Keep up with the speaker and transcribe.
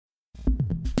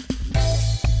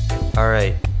All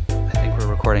right. I think we're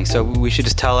recording. So we should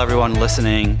just tell everyone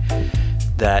listening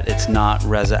that it's not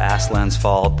Reza Aslan's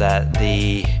fault that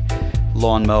the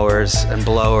lawnmowers and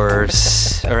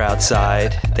blowers are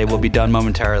outside. They will be done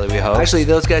momentarily, we hope. Actually,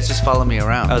 those guys just follow me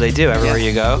around. Oh, they do? Everywhere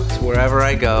you go? It's wherever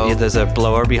I go. Yeah, there's a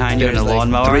blower behind you and a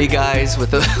lawnmower? 3 guys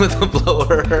with a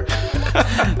blower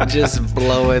just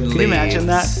blowing leaves. Can you imagine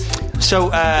that? So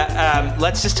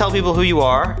let's just tell people who you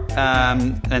are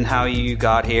and how you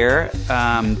got here.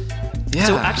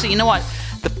 So actually, you know what?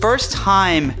 The first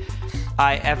time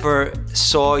I ever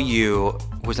saw you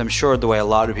was, I'm sure the way a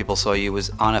lot of people saw you, was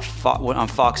on on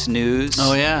Fox News.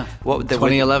 Oh, yeah.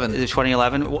 2011.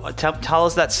 2011. Tell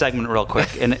us that segment real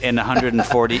quick in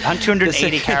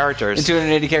 280 characters. In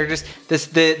 280 characters.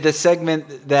 The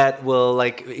segment that will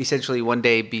essentially one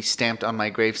day be stamped on my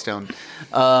gravestone.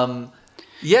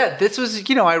 This was,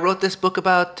 I wrote this book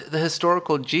about the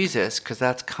historical Jesus because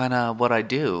that's kind of what I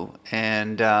do.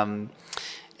 And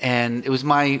it was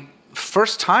my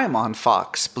first time on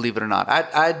Fox, believe it or not.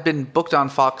 I'd been booked on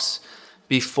Fox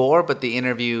before, but the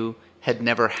interview had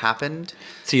never happened.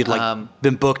 So you'd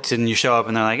been booked and you show up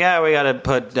and they're like, yeah, we got to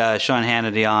put Sean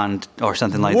Hannity on or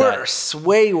something like that.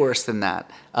 Way worse than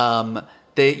that.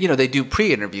 They do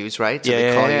pre-interviews, right? So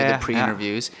they call you the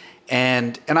pre-interviews.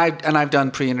 And I've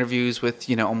done pre-interviews with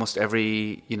almost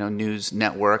every news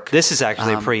network. This is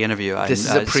actually a pre-interview. This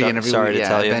is a pre-interview. Sorry to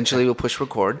tell you. Eventually we'll push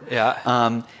record.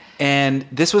 Yeah. And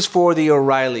this was for the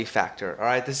O'Reilly Factor. All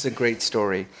right, this is a great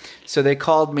story. So they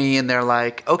called me and they're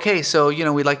like, okay, so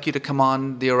we'd like you to come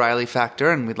on the O'Reilly Factor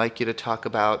and we'd like you to talk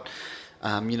about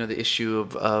the issue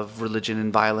of religion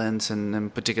and violence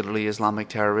and particularly Islamic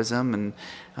terrorism. And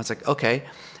I was like, okay.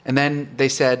 And then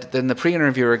the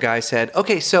pre-interviewer guy said,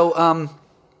 okay, so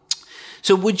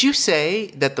would you say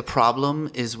that the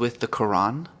problem is with the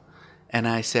Quran? And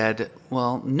I said,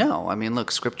 well, no. I mean,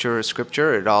 look, scripture is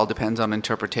scripture. It all depends on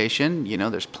interpretation.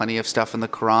 There's plenty of stuff in the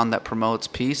Quran that promotes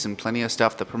peace and plenty of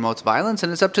stuff that promotes violence.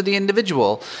 And it's up to the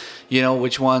individual,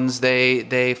 which ones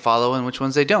they follow and which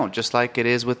ones they don't, just like it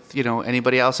is with,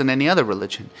 anybody else in any other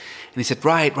religion. And he said,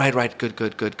 right.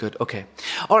 Good. Okay.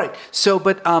 All right. So,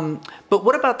 but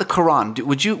what about the Quran?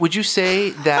 Would you say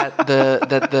that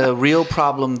the real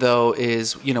problem, though,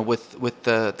 is, with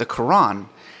the Quran?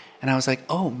 And I was like,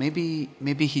 oh, maybe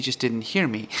he just didn't hear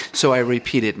me. So I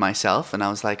repeated myself, and I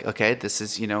was like, okay, this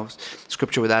is,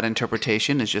 scripture without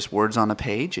interpretation is just words on a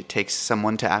page. It takes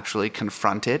someone to actually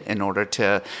confront it in order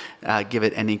to give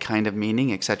it any kind of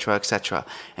meaning, et cetera, et cetera.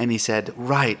 And he said,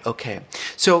 right, okay.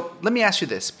 So let me ask you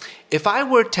this. If I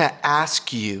were to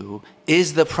ask you,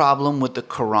 is the problem with the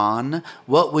Quran,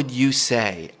 what would you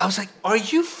say? I was like, are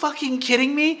you fucking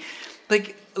kidding me?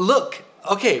 Look.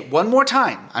 Okay, one more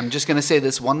time. I'm just going to say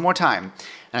this one more time.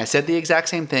 And I said the exact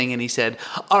same thing, and he said,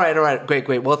 all right,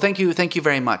 great. Well, thank you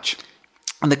very much.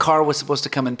 And the car was supposed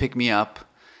to come and pick me up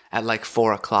at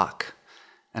 4:00,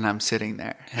 and I'm sitting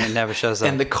there. And it never shows up.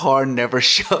 And the car never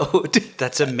showed.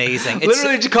 That's amazing.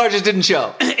 Literally, the car just didn't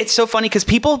show. It's so funny because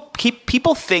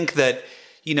people think that,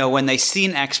 when they see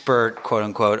an expert, quote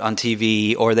unquote, on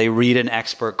TV, or they read an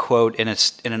expert quote in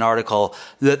an article,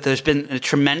 that there's been a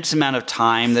tremendous amount of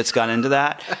time that's gone into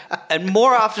that. And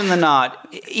more often than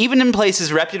not, even in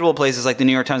reputable places like the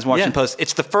New York Times, Washington Post,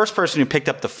 it's the first person who picked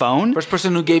up the phone. First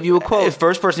person who gave you a quote.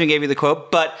 First person who gave you the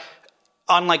quote. But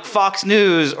on Fox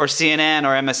News or CNN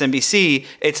or MSNBC,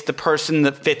 it's the person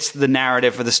that fits the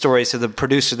narrative for the story, so the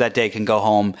producer that day can go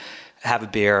home, have a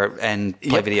beer, and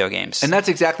play video games. And that's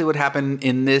exactly what happened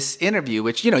in this interview,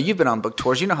 which, you've been on book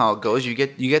tours. You know how it goes. You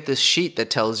get this sheet that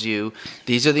tells you,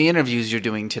 these are the interviews you're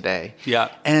doing today. Yeah.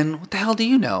 And what the hell do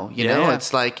you know?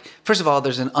 It's like, first of all,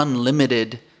 there's an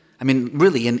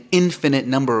really an infinite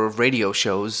number of radio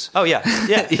shows. Oh, yeah.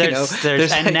 Yeah.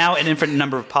 There's now an infinite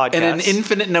number of podcasts. And an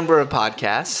infinite number of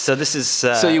podcasts. So this is...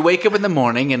 So you wake up in the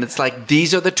morning and it's like,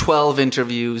 these are the 12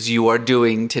 interviews you are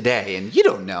doing today. And you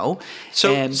don't know.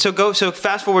 So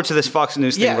fast forward to this Fox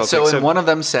News thing real quick. And one of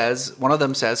them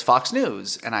says Fox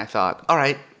News. And I thought, all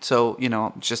right, so,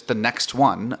 just the next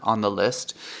one on the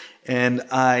list. And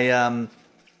I...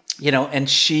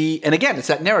 and again, it's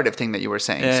that narrative thing that you were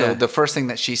saying. Yeah. So the first thing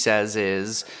that she says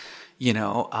is,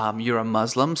 you're a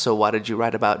Muslim, so why did you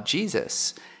write about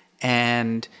Jesus?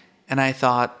 And I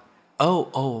thought,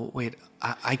 oh, wait,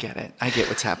 I get it. I get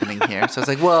what's happening here. So I was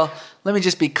like, well, let me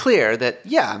just be clear that,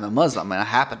 yeah, I'm a Muslim, and I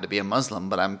happen to be a Muslim,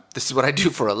 but this is what I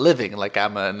do for a living.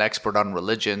 I'm an expert on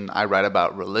religion. I write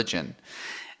about religion.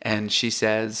 And she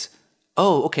says,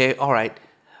 oh, okay, all right.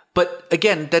 But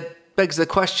again, that begs the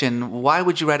question, why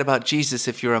would you write about Jesus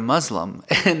if you're a Muslim?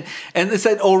 And this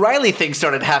O'Reilly thing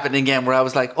started happening again, where I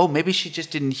was like, oh, maybe she just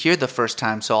didn't hear the first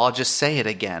time, so I'll just say it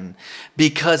again.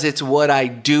 Because it's what I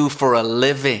do for a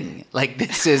living. Like,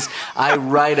 I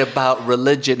write about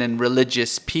religion and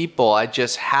religious people. I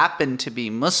just happen to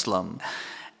be Muslim.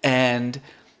 And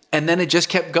then it just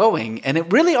kept going. And it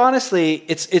really, honestly,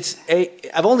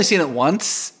 I've only seen it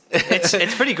once.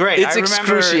 It's pretty great. It's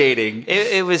excruciating.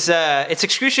 It's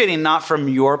excruciating not from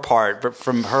your part, but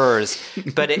from hers.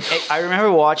 But I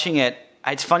remember watching it.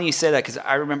 It's funny you say that because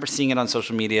I remember seeing it on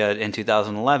social media in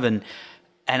 2011,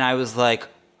 and I was like,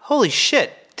 "Holy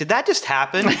shit! Did that just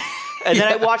happen?" And then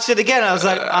I watched it again, and I was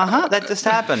like, that just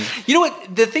happened." You know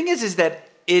what? The thing is that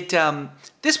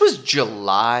this was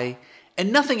July,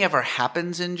 and nothing ever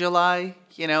happens in July.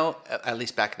 You know, at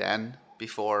least back then.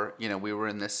 Before, we were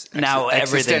in this now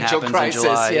everything happens crisis. In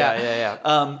July.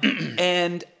 Yeah.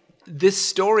 And this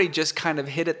story just kind of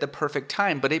hit at the perfect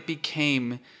time, but it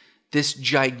became this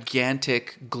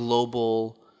gigantic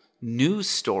global news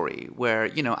story where,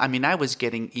 I was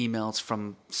getting emails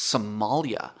from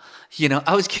Somalia.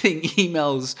 I was getting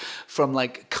emails from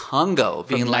like Congo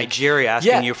being from like Nigeria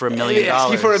asking you for $1 million.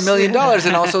 Asking for $1 million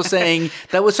and also saying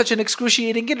that was such an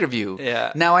excruciating interview.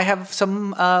 Yeah. Now I have some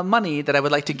money that I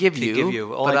would like to give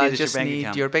you. All but I I just your need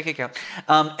account. your bank account.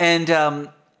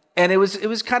 And it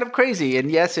was kind of crazy. And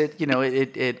yes,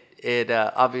 it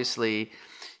obviously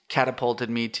catapulted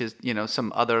me to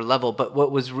some other level. But what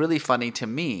was really funny to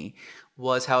me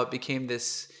was how it became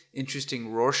this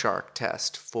interesting Rorschach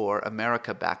test for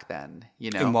America back then.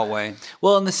 In what way?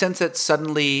 Well, in the sense that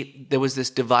suddenly there was this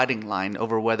dividing line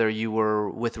over whether you were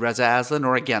with Reza Aslan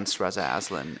or against Reza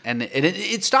Aslan, and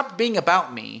it stopped being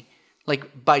about me.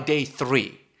 Like by day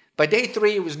 3. By day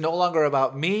 3, it was no longer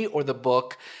about me or the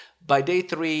book. By day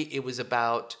 3, it was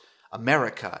about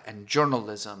America and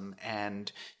journalism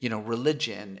and,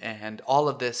 religion and all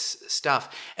of this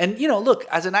stuff. And, look,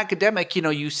 as an academic,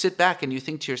 you sit back and you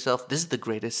think to yourself, this is the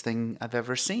greatest thing I've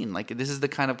ever seen. Like, this is the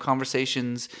kind of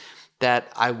conversations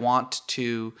that I want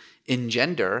to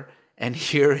engender. And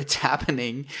here it's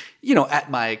happening,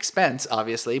 at my expense,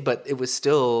 obviously, but it was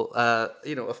still, a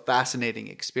fascinating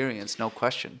experience, no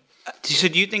question. So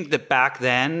do you think that back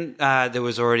then there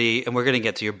was already, and we're going to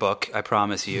get to your book, I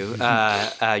promise you,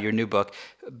 your new book,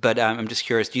 but I'm just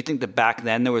curious, do you think that back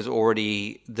then there was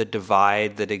already the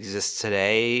divide that exists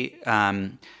today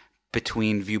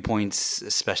between viewpoints,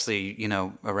 especially,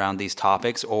 around these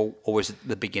topics, or was it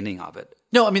the beginning of it?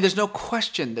 No, there's no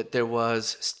question that there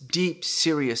was deep,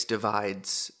 serious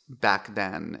divides back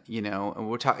then, and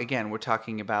we're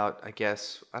talking about, I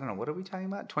guess, I don't know, what are we talking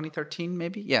about? 2013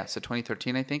 maybe? Yeah, so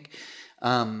 2013, I think.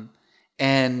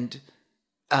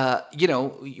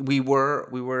 We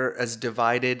were as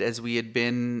divided as we had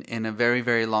been in a very,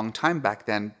 very long time back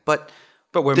then, but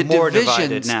we're more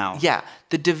divided now. Yeah,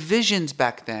 the divisions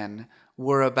back then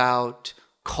were about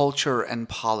culture and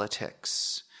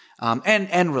politics.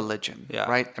 And religion,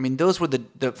 right? Those were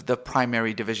the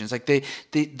primary divisions. Like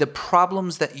the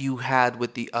problems that you had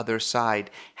with the other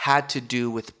side had to do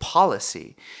with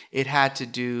policy. It had to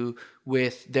do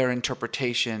with their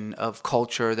interpretation of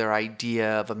culture, their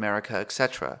idea of America,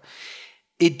 etc.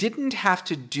 It didn't have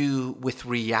to do with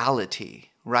reality,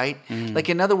 right? Like,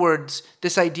 in other words,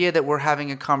 this idea that we're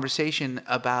having a conversation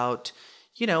about,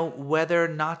 whether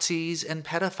Nazis and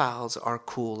pedophiles are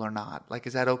cool or not. Like,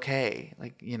 is that okay?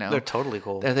 Like, they're totally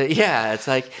cool. Yeah, it's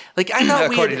like I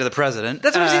thought according to the president.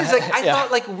 That's what I'm saying. It's like I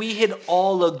thought like we had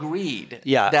all agreed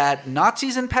that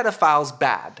Nazis and pedophiles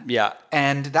bad. Yeah,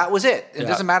 and that was it. It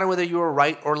doesn't matter whether you were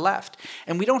right or left.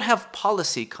 And we don't have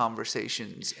policy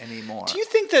conversations anymore. Do you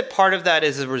think that part of that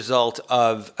is a result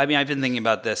of? I've been thinking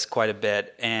about this quite a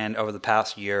bit, and over the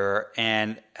past year,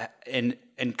 and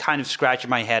kind of scratching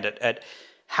my head at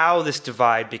how this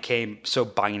divide became so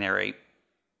binary.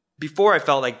 Before, I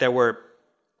felt like there were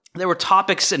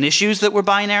topics and issues that were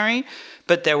binary,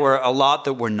 but there were a lot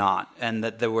that were not, and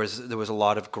that there was a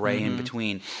lot of gray in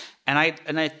between. And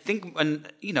I think,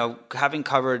 having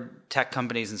covered tech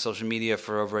companies and social media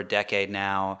for over a decade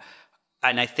now,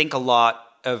 and I think a lot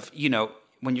of,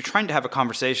 when you're trying to have a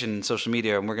conversation in social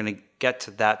media, and we're going to get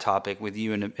to that topic with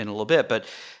you in a little bit, but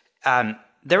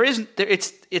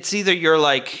it's either you're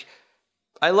like,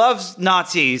 I love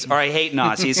Nazis or I hate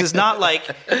Nazis. It's not like,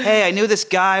 hey, I knew this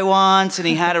guy once and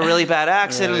he had a really bad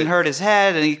accident and hurt his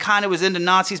head and he kind of was into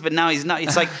Nazis, but now he's not.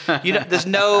 It's like, there's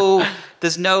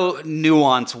no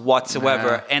nuance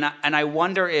whatsoever. Yeah. And I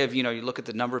wonder if, you look at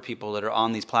the number of people that are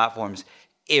on these platforms,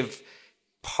 if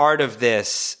part of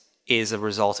this is a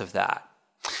result of that.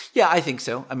 Yeah, I think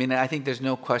so. I mean, I think there's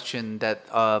no question that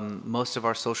most of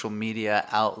our social media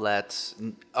outlets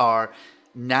are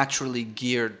naturally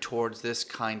geared towards this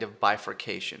kind of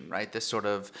bifurcation, right? This sort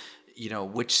of,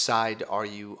 which side are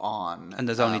you on? And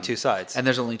there's only two sides. And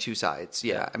there's only two sides.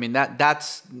 Yeah. I mean,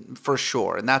 that's for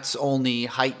sure. And that's only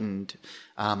heightened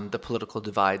the political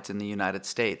divides in the United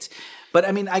States. But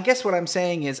I mean, I guess what I'm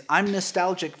saying is I'm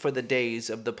nostalgic for the days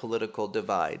of the political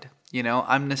divide.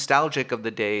 I'm nostalgic of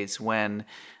the days when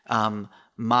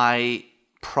my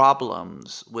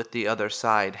problems with the other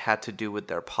side had to do with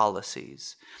their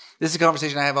policies. This is a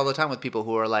conversation I have all the time with people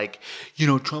who are like,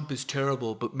 Trump is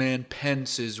terrible, but man,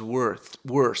 Pence is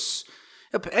worse.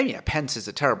 Yeah, Pence is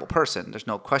a terrible person. There's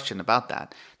no question about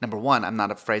that. Number one, I'm not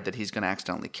afraid that he's going to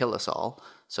accidentally kill us all.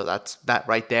 So that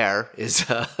right there is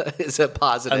a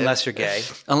positive. Unless you're gay.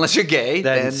 Unless you're gay,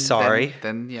 then sorry.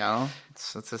 Then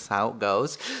that's just how it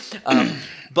goes.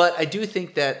 But I do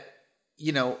think that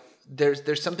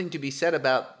there's something to be said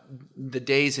about the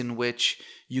days in which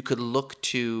you could look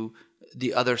to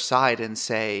the other side and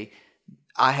say,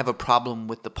 I have a problem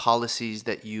with the policies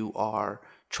that you are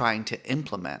trying to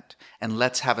implement, and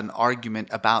let's have an argument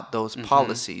about those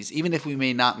policies, even if we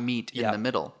may not meet in the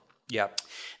middle. Yep.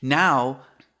 Now,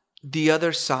 the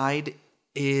other side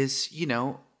is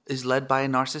led by a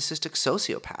narcissistic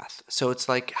sociopath. So it's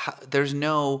like there is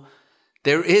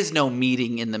no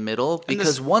meeting in the middle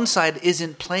because one side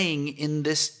isn't playing in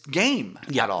this game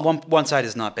at all. One side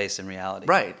is not based in reality.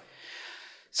 Right.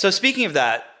 So speaking of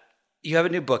that, you have a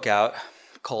new book out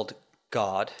called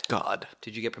God. God.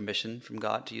 Did you get permission from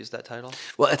God to use that title?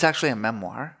 Well, it's actually a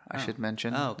memoir, I should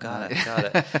mention. Oh, got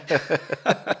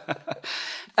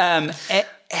it.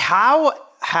 How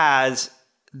has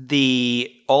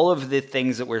all of the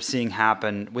things that we're seeing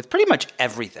happen with pretty much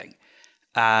everything,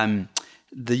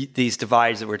 these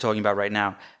divides that we're talking about right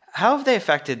now, how have they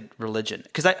affected religion?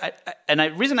 Because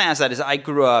the reason I ask that is I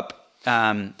grew up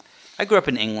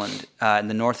in England, in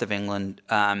the north of England,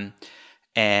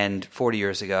 and 40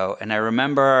 years ago. And I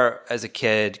remember as a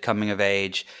kid coming of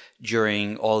age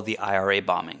during all the IRA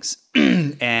bombings.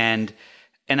 and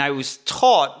I was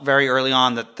taught very early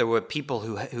on that there were people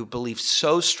who believed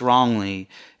so strongly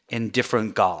in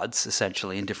different gods,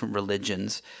 essentially, in different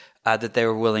religions, that they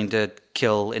were willing to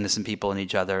kill innocent people and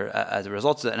each other as a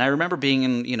result of that. And I remember being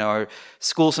in, our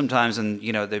school sometimes, and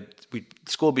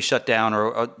school would be shut down.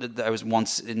 Or I was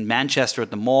once in Manchester at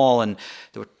the mall, and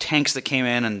there were tanks that came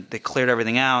in, and they cleared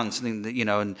everything out, and something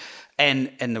that,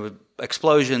 and there were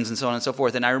explosions and so on and so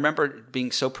forth. And I remember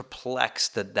being so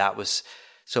perplexed that was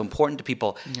so important to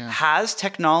people. Yeah. Has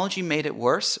technology made it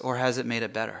worse, or has it made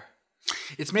it better?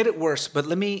 It's made it worse. But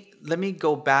let me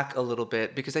go back a little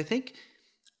bit, because I think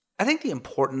the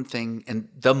important thing, and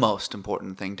the most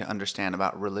important thing to understand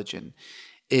about religion,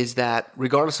 is that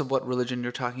regardless of what religion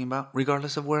you're talking about,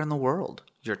 regardless of where in the world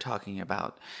you're talking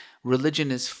about, religion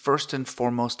is first and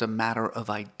foremost a matter of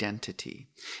identity.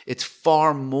 It's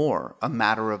far more a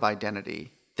matter of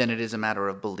identity than it is a matter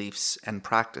of beliefs and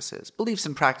practices. Beliefs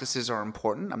and practices are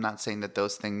important. I'm not saying that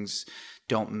those things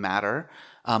don't matter.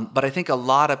 But I think a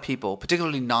lot of people,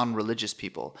 particularly non-religious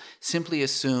people, simply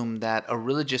assume that a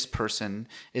religious person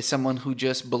is someone who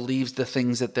just believes the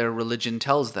things that their religion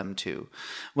tells them to.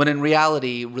 When in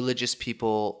reality, religious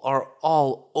people are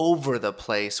all over the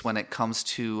place when it comes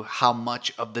to how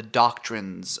much of the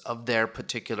doctrines of their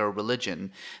particular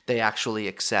religion they actually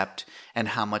accept and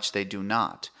how much they do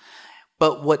not.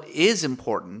 But what is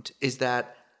important is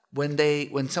that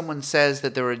when someone says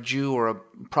that they're a Jew or a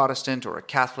Protestant or a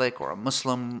Catholic or a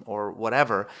Muslim or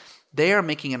whatever, they are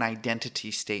making an identity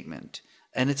statement.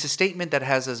 And it's a statement that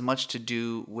has as much to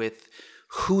do with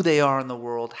who they are in the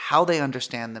world, how they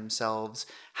understand themselves,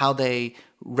 how they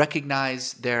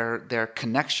recognize their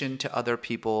connection to other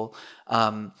people.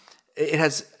 It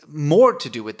has more to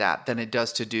do with that than it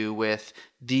does to do with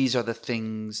these are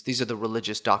the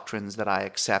religious doctrines that I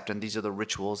accept, and these are the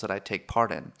rituals that I take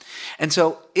part in. And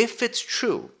so if it's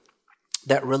true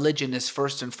that religion is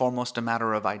first and foremost a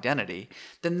matter of identity,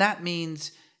 then that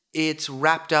means it's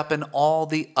wrapped up in all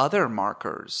the other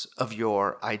markers of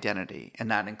your identity. And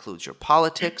that includes your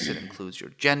politics, it includes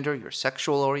your gender, your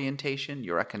sexual orientation,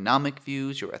 your economic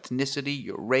views, your ethnicity,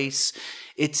 your race.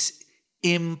 It's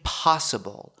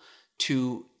impossible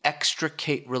to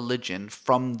extricate religion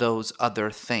from those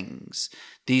other things.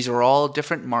 These are all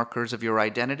different markers of your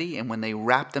identity, and when they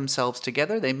wrap themselves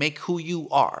together, they make who you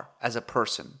are as a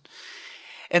person.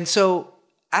 And so,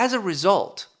 as a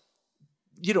result,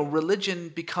 religion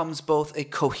becomes both a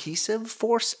cohesive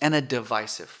force and a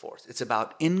divisive force. It's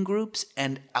about in-groups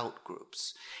and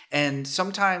out-groups. And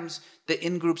sometimes the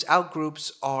in-groups,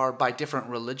 out-groups are by different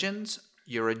religions,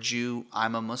 you're a Jew,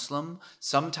 I'm a Muslim.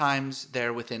 Sometimes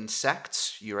they're within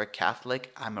sects. You're a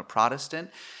Catholic, I'm a Protestant.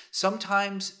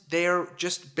 Sometimes they're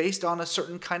just based on a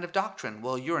certain kind of doctrine.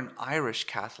 Well, you're an Irish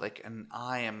Catholic and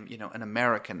I am, an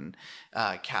American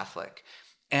Catholic.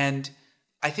 And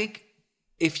I think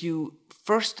if you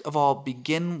first of all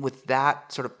begin with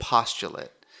that sort of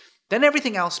postulate, then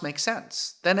everything else makes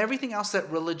sense. Then everything else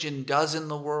that religion does in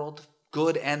the world,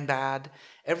 good and bad,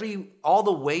 all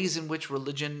the ways in which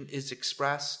religion is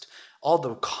expressed, all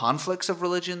the conflicts of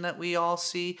religion that we all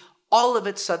see, all of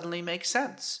it suddenly makes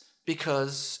sense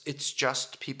because it's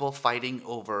just people fighting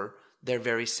over their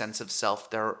very sense of self,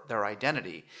 their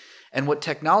identity. And what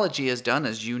technology has done,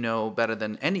 as you know better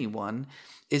than anyone,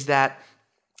 is that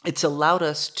it's allowed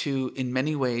us to, in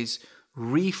many ways,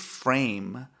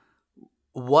 reframe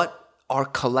what our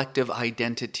collective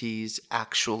identities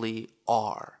actually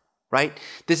are. Right?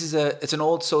 It's an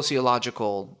old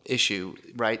sociological issue,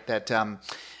 right? That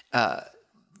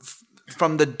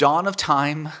from the dawn of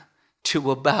time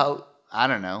to about,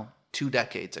 2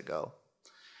 decades ago.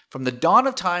 From the dawn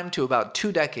of time to about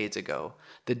 2 decades ago,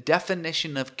 the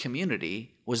definition of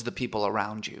community was the people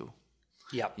around you.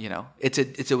 Yep.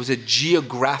 It was a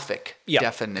geographic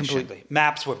definition. Completely.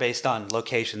 Maps were based on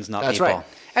locations, not That's people. Right.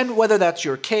 And whether that's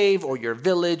your cave or your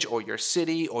village or your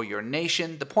city or your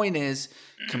nation, the point is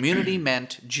community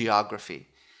meant geography.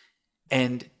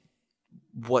 And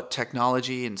what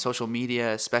technology and social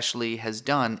media especially has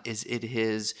done is it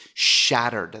has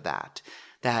shattered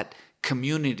that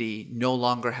community no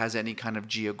longer has any kind of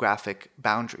geographic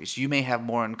boundaries. You may have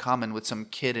more in common with some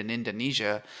kid in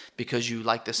Indonesia because you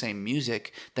like the same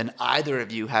music than either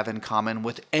of you have in common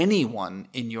with anyone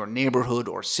in your neighborhood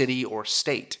or city or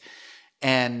state.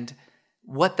 And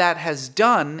what that has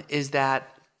done is that,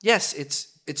 yes,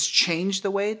 it's changed the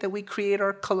way that we create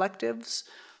our collectives,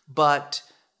 but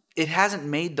it hasn't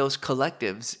made those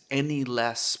collectives any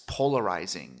less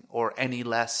polarizing or any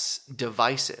less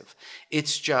divisive.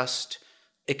 It's just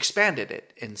expanded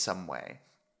it in some way.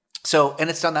 So, and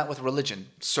it's done that with religion,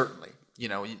 certainly.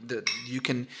 You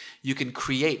can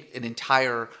create an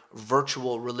entire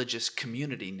virtual religious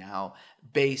community now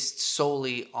based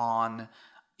solely on,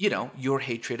 your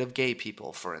hatred of gay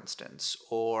people, for instance,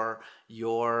 or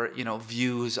your,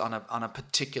 views on a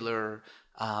particular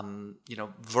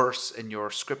verse in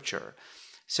your scripture.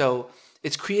 So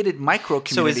it's created micro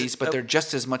communities, but they're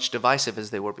just as much divisive as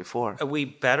they were before. Are we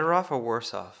better off or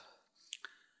worse off?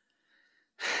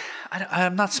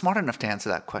 I'm not smart enough to answer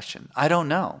that question. I don't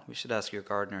know. We should ask your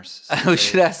gardeners. We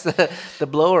should ask the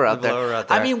blower out there.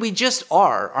 I mean, we just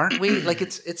aren't we? Like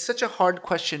it's such a hard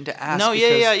question to ask. No,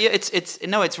 yeah.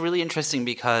 It's really interesting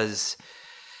because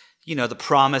the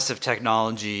promise of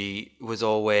technology was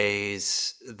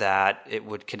always that it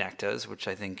would connect us, which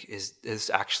I think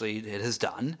is actually it has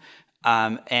done,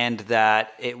 and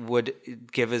that it would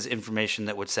give us information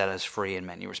that would set us free in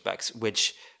many respects,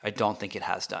 which I don't think it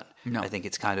has done. No. I think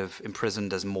it's kind of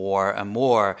imprisoned us more and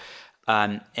more.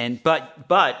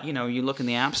 But you look in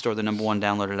the App Store, the number one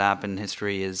downloaded app in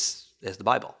history is the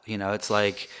Bible. It's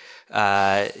like.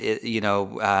 If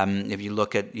you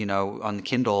look at, on the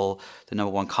Kindle, the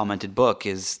number one commented book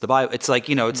is the Bible. It's like,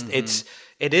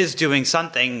 it is doing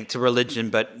something to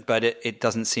religion, but it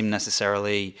doesn't seem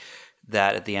necessarily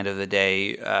that at the end of the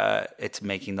day, it's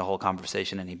making the whole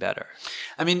conversation any better.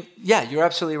 I mean, yeah, you're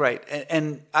absolutely right.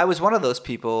 And I was one of those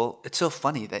people. It's so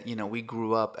funny that, we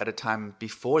grew up at a time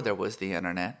before there was the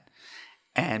internet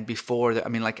and before,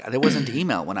 there wasn't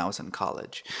email when I was in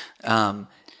college.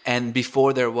 And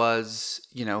before there was,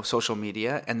 social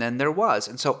media, and then there was.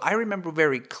 And so I remember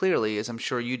very clearly, as I'm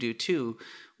sure you do too,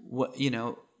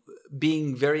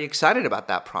 being very excited about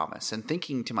that promise and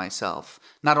thinking to myself,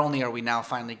 not only are we now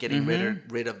finally getting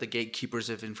rid of the gatekeepers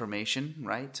of information,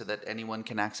 right? So that anyone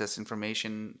can access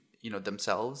information,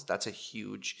 themselves. That's a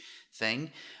huge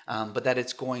thing. But that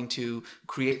it's going to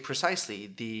create precisely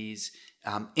these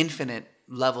infinite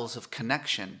levels of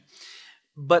connection.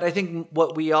 But I think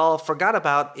what we all forgot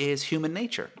about is human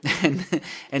nature.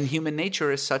 And human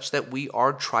nature is such that we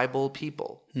are tribal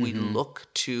people. Mm-hmm. We look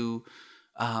to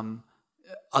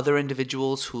other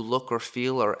individuals who look or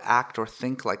feel or act or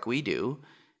think like we do,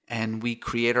 and we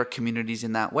create our communities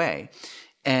in that way.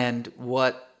 And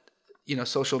what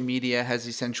social media has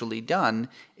essentially done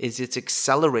is it's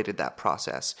accelerated that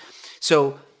process.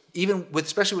 So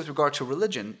especially with regard to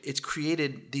religion, it's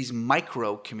created these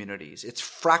micro communities. It's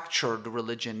fractured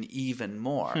religion even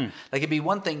more. Like it'd be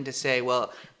one thing to say,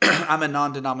 well, I'm a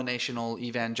non-denominational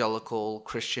evangelical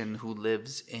Christian who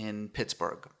lives in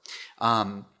Pittsburgh.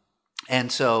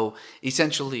 And so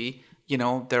essentially,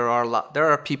 there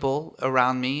are people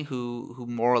around me who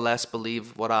more or less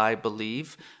believe what I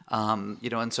believe,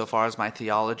 insofar as my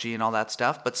theology and all that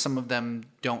stuff, but some of them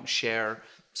don't share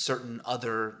certain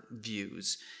other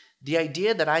views. The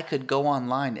idea that I could go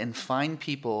online and find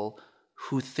people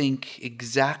who think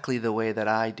exactly the way that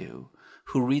I do,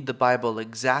 who read the Bible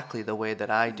exactly the way that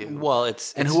I do,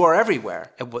 who are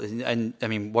everywhere. And I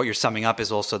mean, what you're summing up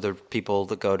is also the people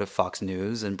that go to Fox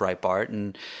News and Breitbart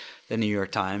and the New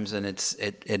York Times, and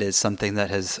it is something that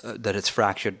has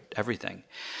fractured everything.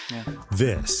 Yeah.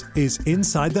 This is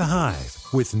Inside the Hive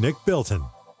with Nick Bilton.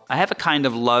 I have a kind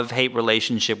of love-hate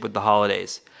relationship with the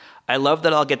holidays. I love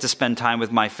that I'll get to spend time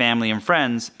with my family and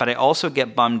friends, but I also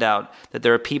get bummed out that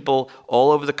there are people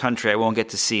all over the country I won't get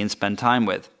to see and spend time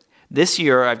with. This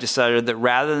year, I've decided that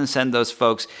rather than send those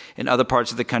folks in other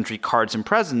parts of the country cards and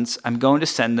presents, I'm going to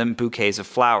send them bouquets of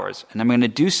flowers, and I'm going to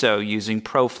do so using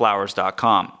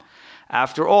proflowers.com.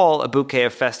 After all, a bouquet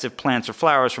of festive plants or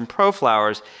flowers from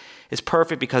ProFlowers is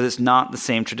perfect because it's not the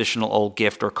same traditional old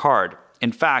gift or card.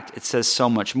 In fact, it says so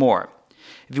much more.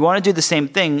 If you want to do the same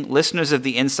thing, listeners of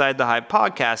the Inside the Hive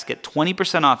podcast get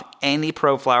 20% off any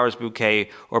ProFlowers bouquet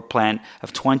or plant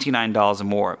of $29 or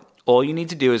more. All you need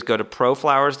to do is go to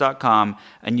proflowers.com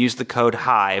and use the code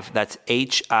HIVE, that's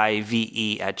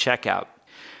HIVE, at checkout.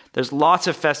 There's lots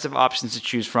of festive options to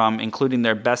choose from, including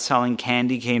their best-selling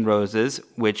candy cane roses,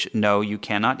 which, no, you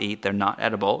cannot eat. They're not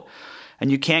edible.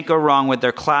 And you can't go wrong with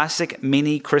their classic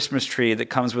mini Christmas tree that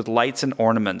comes with lights and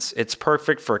ornaments. It's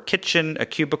perfect for a kitchen, a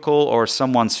cubicle, or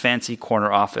someone's fancy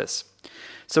corner office.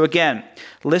 So again,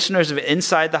 listeners of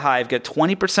Inside the Hive get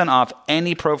 20% off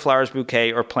any ProFlowers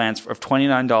bouquet or plants of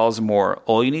 $29 or more.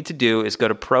 All you need to do is go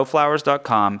to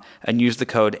proflowers.com and use the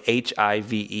code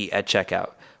HIVE at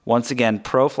checkout. Once again,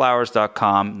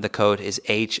 proflowers.com. The code is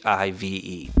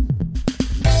HIVE.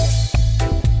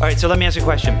 All right, so let me ask you a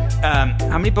question.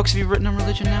 How many books have you written on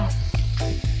religion now?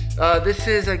 This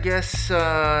is, I guess,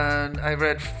 I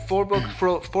read four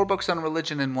books on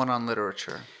religion and one on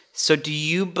literature. So do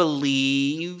you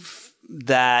believe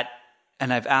that,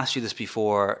 and I've asked you this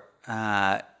before,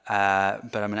 but I'm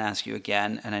going to ask you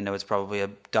again, and I know it's probably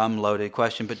a dumb, loaded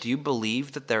question, but do you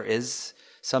believe that there is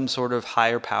some sort of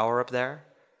higher power up there?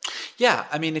 Yeah,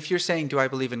 I mean, if you're saying, do I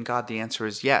believe in God, the answer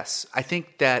is yes. I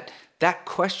think that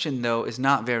question, though, is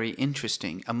not very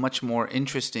interesting. A much more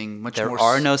interesting, There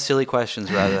are no silly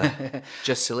questions, rather.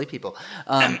 Just silly people.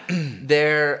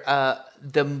 The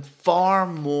far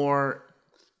more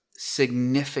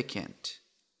significant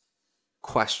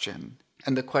question,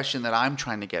 and the question that I'm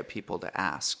trying to get people to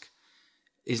ask,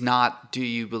 is not, do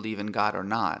you believe in God or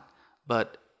not,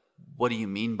 but what do you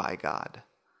mean by God?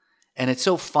 And it's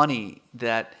so funny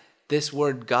that this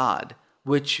word God,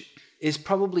 which is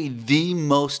probably the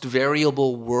most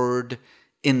variable word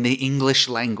in the English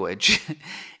language,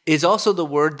 is also the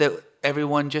word that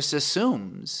everyone just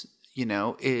assumes,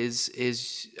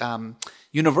 is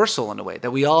universal in a way,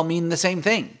 that we all mean the same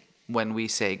thing when we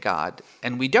say God,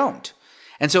 and we don't.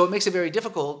 And so it makes it very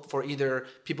difficult for either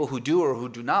people who do or who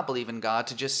do not believe in God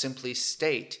to just simply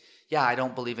state, yeah, I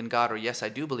don't believe in God, or yes, I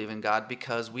do believe in God,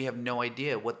 because we have no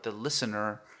idea what the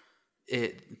listener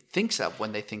thinks of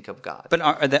when they think of God. But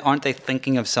aren't they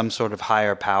thinking of some sort of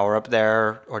higher power up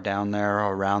there or down there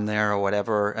or around there or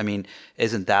whatever? I mean,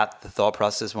 isn't that the thought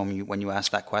process when you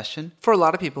ask that question? For a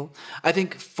lot of people. I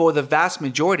think for the vast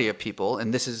majority of people,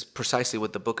 and this is precisely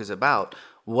what the book is about,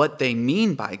 what they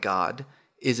mean by God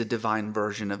is a divine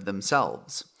version of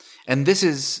themselves. And this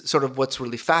is sort of what's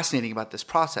really fascinating about this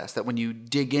process, that when you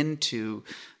dig into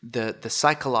the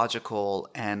psychological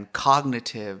and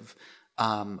cognitive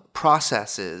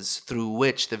processes through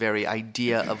which the very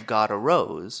idea of God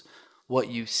arose, what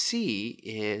you see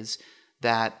is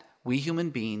that we human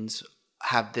beings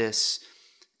have this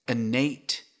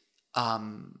innate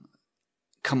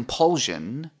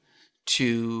compulsion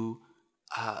to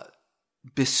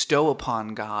bestow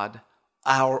upon God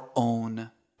our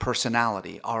own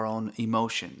personality, our own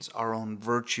emotions, our own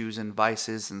virtues and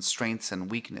vices and strengths and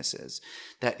weaknesses.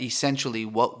 That essentially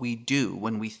what we do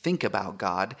when we think about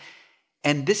God,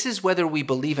 and this is whether we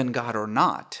believe in God or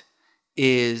not,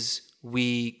 is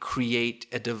we create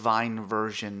a divine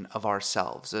version of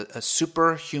ourselves, a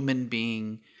superhuman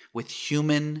being with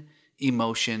human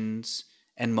emotions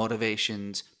and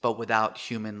motivations, but without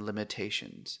human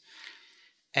limitations.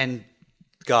 And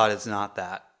God is not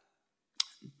that.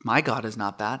 My God is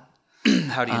not that.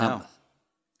 How do you know?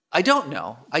 I don't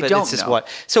know. I But don't it's just know. what.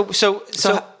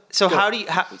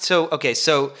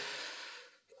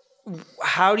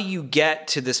 How do you get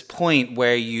to this point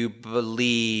where you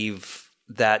believe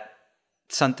that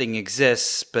something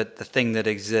exists, but the thing that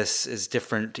exists is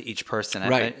different to each person.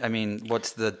 Right. I mean,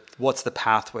 what's the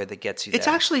pathway that gets you there? It's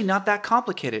actually not that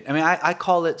complicated. I mean, I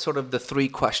call it sort of the three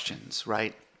questions,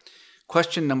 right?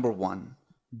 Question number one,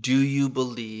 do you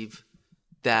believe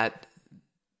that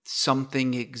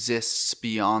something exists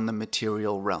beyond the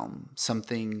material realm?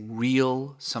 Something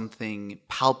real, something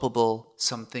palpable,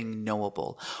 something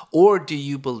knowable? Or do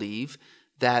you believe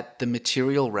that the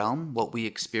material realm, what we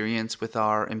experience with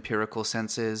our empirical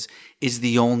senses, is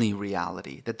the only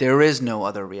reality, that there is no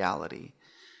other reality?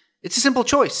 It's a simple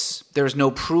choice. There's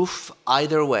no proof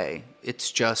either way.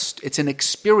 It's an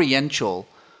experiential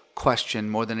question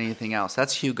more than anything else.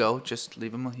 That's Hugo. Just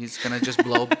leave him. He's going to just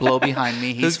blow behind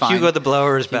me. He's fine. Hugo the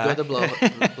blower is back. Hugo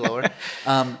the blower.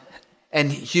 And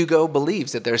Hugo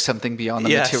believes that there's something beyond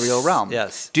the material realm.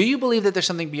 Yes. Do you believe that there's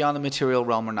something beyond the material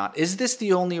realm or not? Is this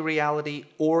the only reality,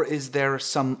 or is there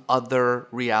some other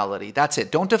reality? That's it.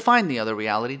 Don't define the other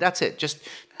reality. That's it. Just,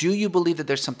 do you believe that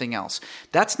there's something else?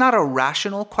 That's not a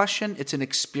rational question. It's an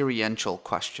experiential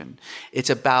question. It's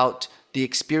about the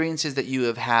experiences that you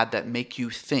have had that make you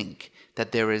think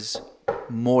that there is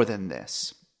more than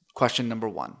this. Question number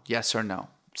one, yes or no?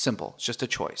 Simple. It's just a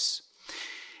choice.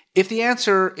 If the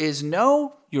answer is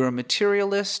no, you're a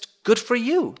materialist, good for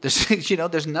you.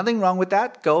 There's nothing wrong with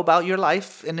that. Go about your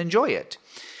life and enjoy it.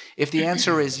 If the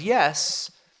answer is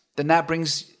yes, then that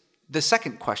brings the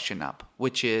second question up,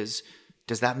 which is,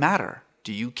 does that matter?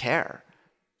 Do you care?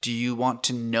 Do you want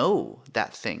to know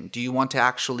that thing? Do you want to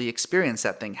actually experience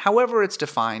that thing? However it's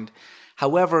defined,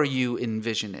 however you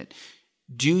envision it.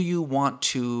 Do you want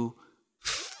to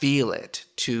feel it,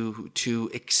 to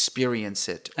experience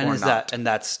it, or not?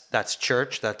 That's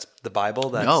church? That's the Bible?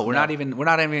 No, we're not even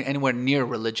anywhere near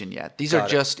religion yet. These are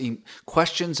just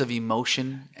questions of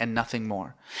emotion and nothing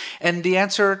more. And the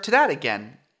answer to that,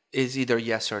 again, is either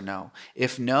yes or no.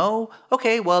 If no,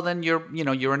 okay, well then you're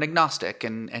an agnostic,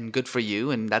 and good for you,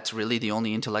 and that's really the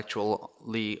only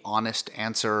intellectually honest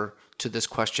answer to this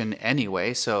question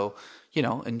anyway. So,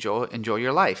 enjoy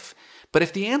your life. But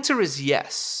if the answer is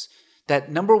yes, that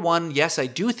number one, yes, I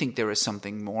do think there is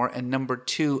something more, and number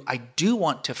two, I do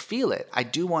want to feel it. I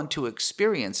do want to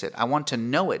experience it. I want to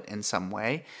know it in some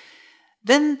way.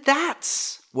 Then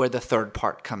that's where the third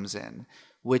part comes in,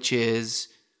 which is,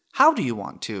 how do you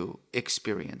want to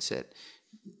experience it?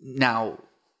 Now,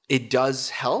 it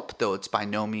does help, though it's by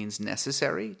no means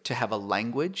necessary, to have a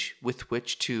language with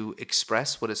which to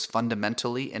express what is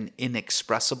fundamentally an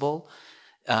inexpressible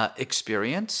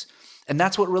experience. And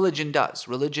that's what religion does.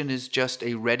 Religion is just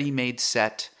a ready-made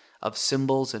set of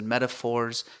symbols and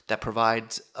metaphors that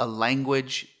provides a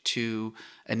language to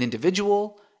an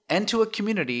individual and to a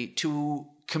community to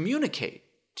communicate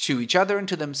to each other and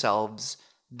to themselves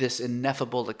this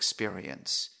ineffable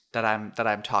experience that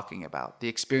I'm talking about, the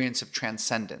experience of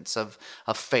transcendence, of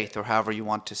faith, or however you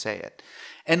want to say it.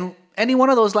 And any one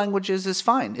of those languages is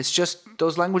fine. It's just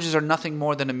those languages are nothing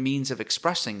more than a means of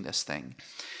expressing this thing.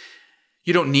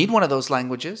 You don't need one of those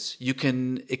languages. You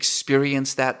can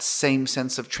experience that same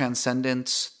sense of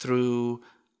transcendence through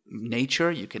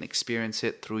nature. You can experience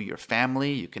it through your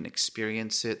family. You can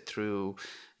experience it through,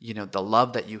 the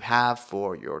love that you have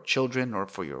for your children or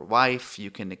for your wife.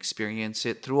 You can experience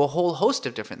it through a whole host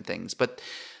of different things. But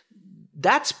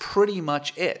that's pretty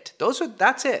much it.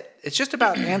 That's it. It's just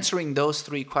about answering those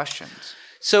three questions.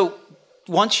 So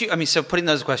so putting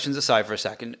those questions aside for a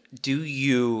second, do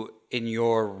you, in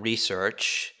your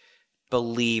research,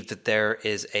 believe that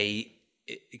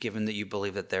given that you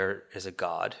believe that there is a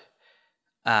God,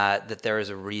 that there is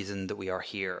a reason that we are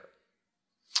here?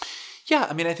 Yeah,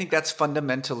 I think that's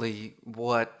fundamentally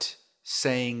what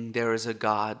saying there is a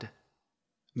God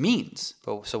means.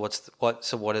 So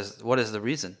what is the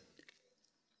reason?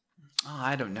 Oh,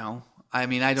 I don't know. I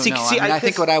don't know. I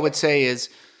think what I would say is,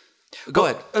 go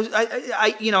ahead.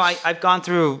 I've gone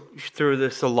through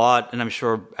this a lot, and I'm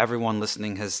sure everyone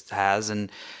listening has, and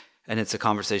it's a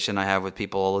conversation I have with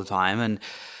people all the time. And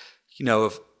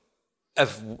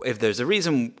if there's a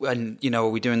reason, and are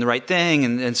we doing the right thing,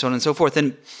 and so on and so forth,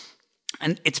 and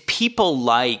it's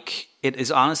it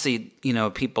is honestly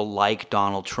people like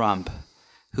Donald Trump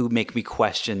who make me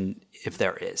question if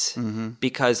there is,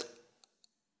 because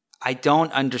I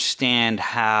don't understand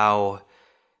how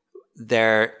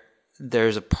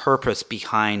there's a purpose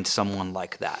behind someone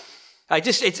like that. I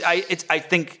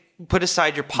think, put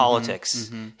aside your politics,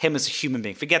 him as a human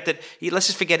being. Let's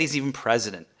just forget he's even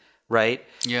president, right?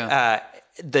 Yeah.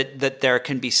 That there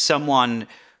can be someone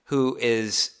who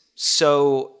is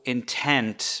so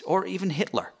intent, or even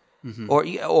Hitler,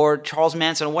 or Charles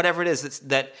Manson, or whatever it is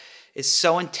that is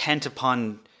so intent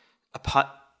upon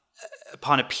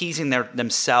appeasing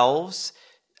themselves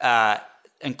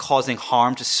and causing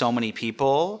harm to so many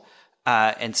people,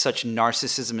 and such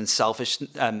narcissism and selfish.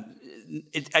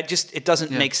 It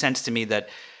doesn't make sense to me that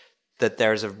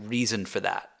there's a reason for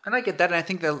that. And I get that, and I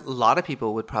think that a lot of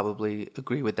people would probably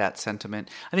agree with that sentiment.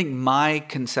 I think my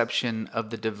conception of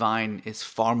the divine is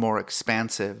far more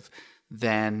expansive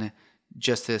than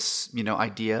just this,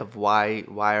 idea of why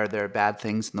are there bad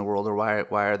things in the world, or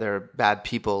why are there bad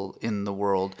people in the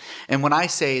world. And when I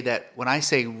say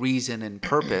reason and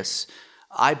purpose,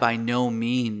 I by no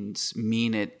means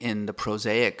mean it in the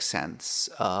prosaic sense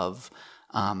of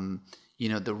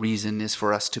the reason is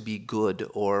for us to be good,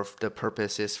 or the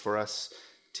purpose is for us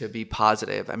to be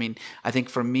positive. I mean, I think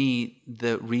for me,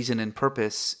 the reason and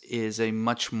purpose is a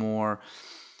much more,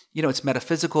 it's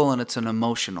metaphysical and it's an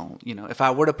emotional. If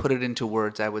I were to put it into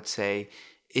words, I would say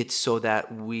it's so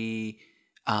that we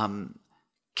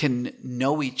can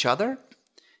know each other,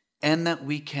 and that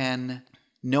we can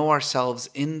know ourselves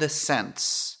in the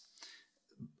sense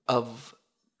of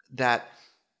that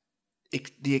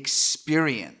the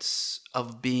experience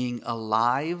of being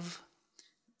alive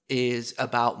is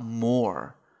about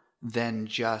more than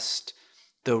just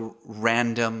the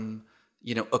random,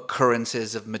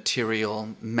 occurrences of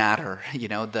material matter.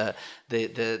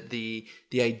 The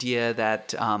idea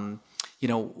that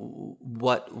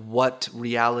what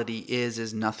reality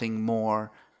is nothing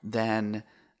more than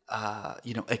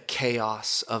a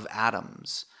chaos of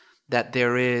atoms. That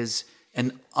there is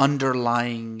an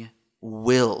underlying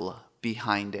will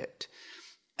behind it.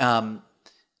 And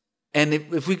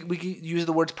if we use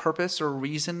the words purpose or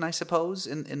reason, I suppose,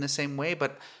 in the same way,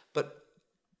 but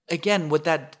again, what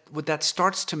that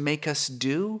starts to make us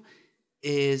do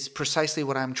is precisely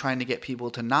what I'm trying to get people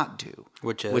to not do,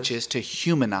 which is to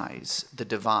humanize the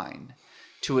divine,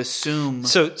 to assume.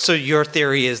 So your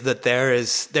theory is that there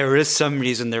is some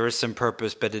reason, there is some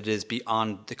purpose, but it is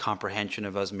beyond the comprehension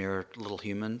of us mere little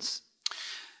humans.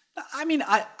 I mean,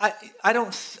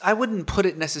 I wouldn't put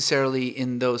it necessarily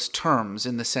in those terms,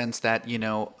 in the sense that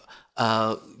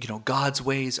God's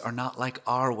ways are not like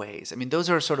our ways. I mean, those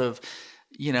are sort of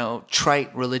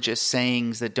trite religious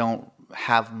sayings that don't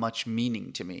have much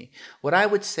meaning to me. What I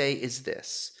would say is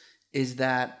this: is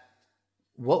that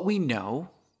what we know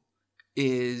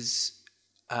is,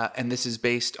 and this is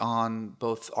based on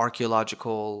both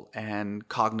archaeological and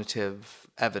cognitive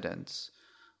evidence.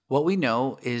 What we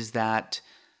know is that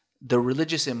the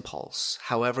religious impulse,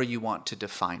 however you want to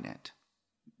define it,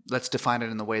 let's define it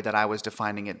in the way that I was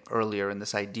defining it earlier, in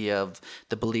this idea of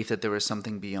the belief that there is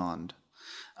something beyond,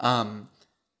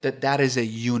 that is a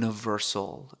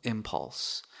universal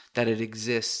impulse, that it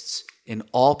exists in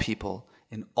all people,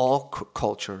 in all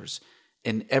cultures,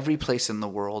 in every place in the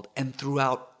world, and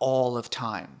throughout all of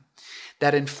time.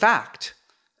 That in fact,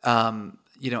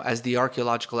 as the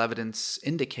archaeological evidence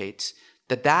indicates,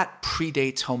 that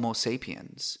predates Homo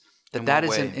sapiens. That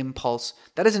is an impulse.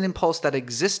 That is an impulse that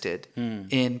existed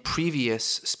in previous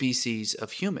species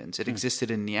of humans. It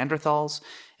existed in Neanderthals.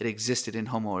 It existed in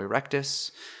Homo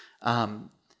erectus.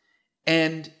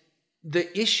 And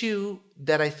the issue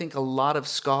that I think a lot of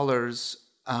scholars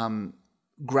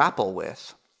grapple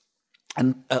with,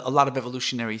 and a lot of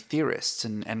evolutionary theorists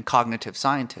and cognitive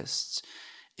scientists,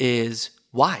 is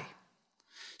why.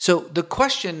 So the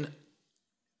question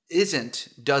isn't,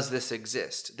 does this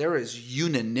exist? There is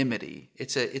unanimity.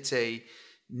 It's a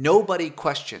nobody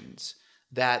questions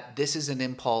that this is an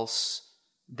impulse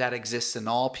that exists in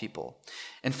all people.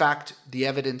 In fact, the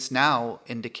evidence now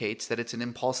indicates that it's an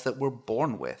impulse that we're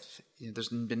born with. There's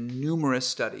been numerous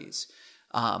studies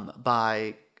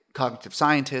by cognitive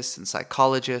scientists and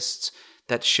psychologists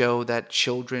that show that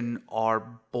children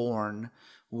are born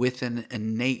with an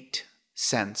innate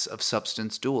sense of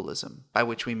substance dualism, by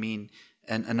which we mean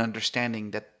an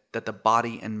understanding that the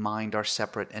body and mind are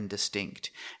separate and distinct.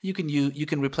 You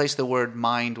can replace the word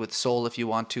mind with soul if you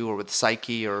want to, or with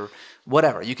psyche, or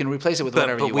whatever. You can replace it with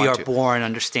whatever you want to. But we are born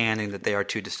understanding that they are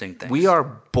two distinct things. We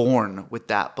are born with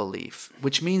that belief,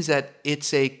 which means that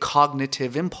it's a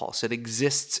cognitive impulse. It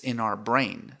exists in our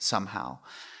brain somehow.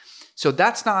 So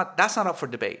that's not up for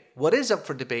debate. What is up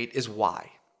for debate is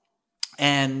why.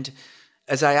 And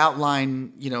as I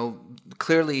outline,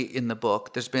 clearly in the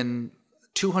book, there's been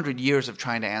 200 years of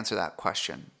trying to answer that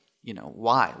question.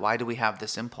 Why? Why do we have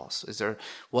this impulse?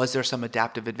 Was there some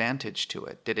adaptive advantage to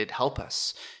it? Did it help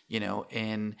us,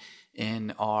 in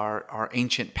our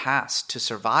ancient past to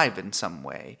survive in some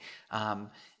way?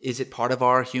 Is it part of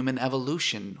our human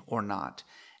evolution or not?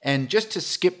 And just to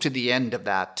skip to the end of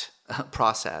that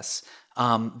process,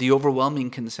 The overwhelming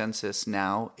consensus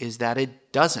now is that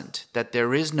it doesn't, that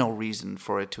there is no reason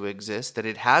for it to exist, that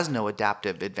it has no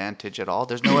adaptive advantage at all.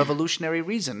 There's no evolutionary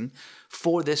reason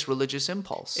for this religious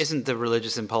impulse. Isn't the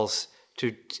religious impulse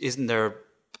isn't there,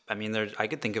 I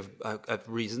could think of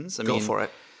reasons. Go for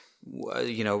it.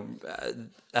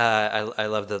 I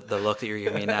love the look that you're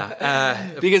giving me now.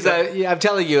 Because I'm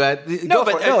telling you.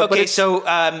 So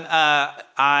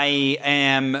I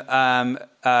am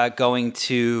going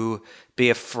to be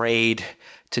afraid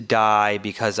to die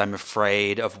because I'm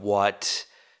afraid of what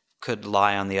could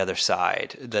lie on the other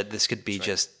side. That this could be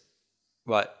just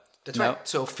what. That's right.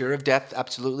 So fear of death,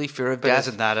 absolutely, fear of but death.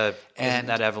 Isn't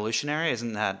that evolutionary?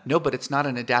 Isn't that no? But it's not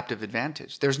an adaptive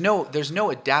advantage. There's no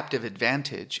adaptive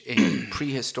advantage in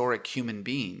prehistoric human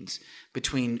beings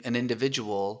between an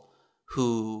individual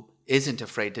who isn't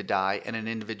afraid to die and an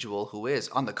individual who is.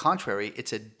 On the contrary,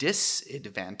 it's a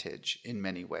disadvantage in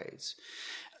many ways.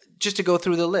 Just to go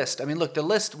through the list. I mean, look, the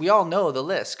list, we all know the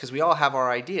list because we all have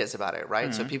our ideas about it, right?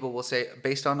 Mm-hmm. So people will say,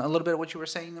 based on a little bit of what you were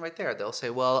saying right there, they'll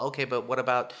say, well, okay, but what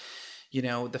about,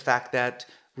 the fact that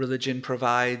religion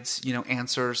provides,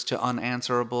 answers to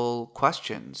unanswerable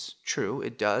questions? True,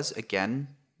 it does. Again,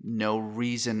 no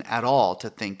reason at all to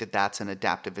think that that's an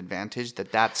adaptive advantage,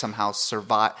 that somehow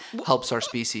helps our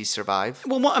species survive.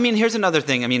 Well, here's another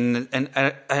thing. And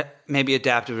maybe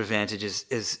adaptive advantage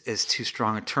is too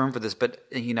strong a term for this, but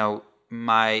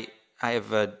I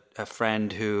have a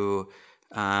friend who's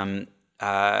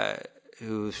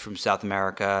from South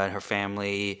America, and her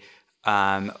family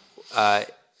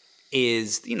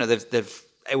is they've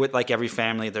with like every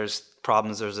family, there's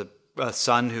problems. There's a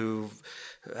son who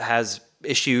has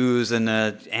issues and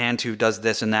an aunt who does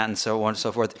this and that and so on and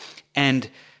so forth. And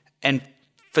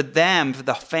for them, for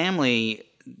the family,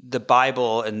 the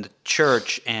Bible and the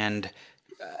church and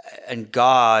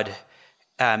God,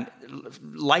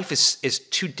 life is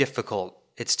too difficult.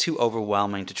 It's too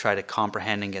overwhelming to try to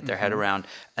comprehend and get their head around.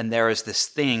 And there is this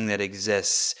thing that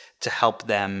exists to help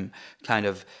them kind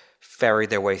of ferry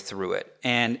their way through it.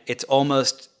 And it's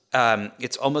almost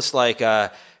like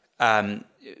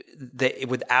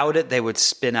without it, they would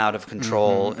spin out of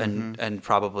control, and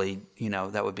probably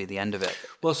that would be the end of it.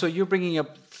 Well, so you're bringing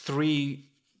up three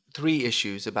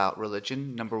issues about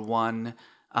religion. Number one,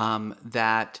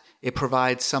 that it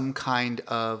provides some kind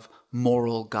of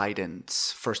moral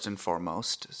guidance first and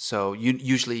foremost. So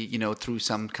usually through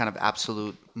some kind of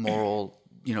absolute moral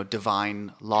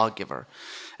divine lawgiver.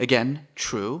 Again,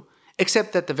 true,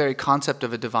 except that the very concept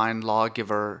of a divine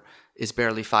lawgiver is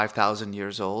barely 5,000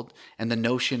 years old, and the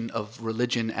notion of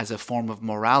religion as a form of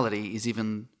morality is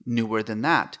even newer than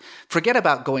that. Forget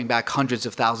about going back hundreds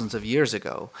of thousands of years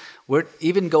ago.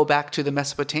 Even go back to the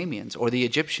Mesopotamians or the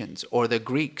Egyptians or the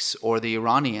Greeks or the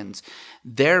Iranians.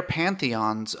 Their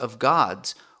pantheons of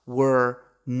gods were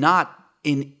not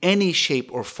in any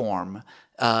shape or form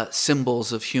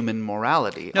symbols of human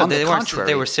morality. No, On the contrary,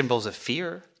 they were symbols of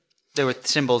fear. They were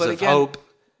symbols of hope.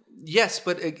 Yes,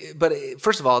 but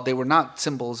first of all, they were not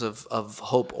symbols of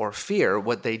hope or fear.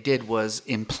 What they did was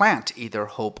implant either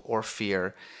hope or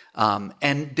fear,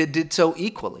 and they did so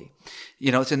equally.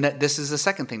 And that this is the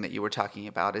second thing that you were talking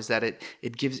about, is that it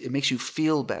makes you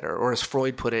feel better, or as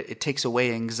Freud put it, it takes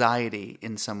away anxiety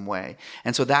in some way,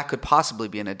 and so that could possibly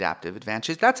be an adaptive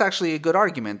advantage. That's actually a good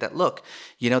argument. That look,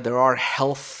 there are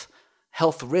health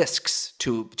risks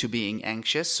to being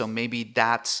anxious, so maybe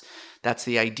that's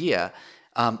the idea.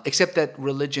 Except that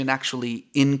religion actually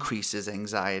increases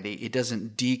anxiety. It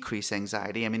doesn't decrease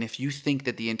anxiety. If you think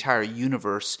that the entire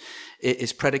universe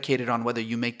is predicated on whether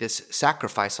you make this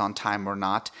sacrifice on time or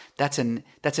not, that's an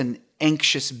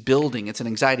anxious building. It's an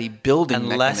anxiety building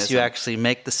Unless mechanism. You actually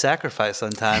make the sacrifice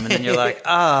on time, and then you're like,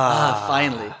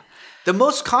 finally. The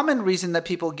most common reason that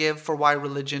people give for why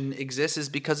religion exists is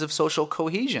because of social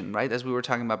cohesion, right? As we were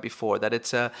talking about before, that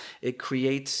it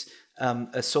creates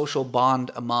a social bond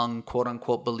among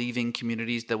quote-unquote believing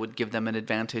communities that would give them an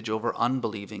advantage over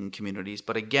unbelieving communities.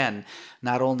 But again,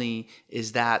 not only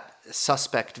is that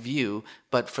suspect view,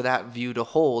 but for that view to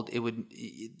hold,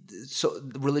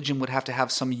 religion would have to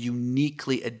have some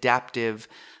uniquely adaptive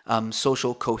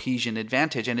social cohesion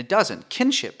advantage, and it doesn't.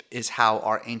 Kinship is how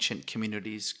our ancient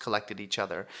communities collected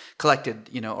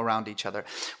around each other.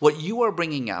 What you are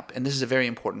bringing up, and this is a very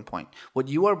important point, what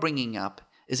you are bringing up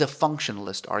is a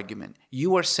functionalist argument.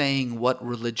 You are saying what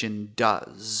religion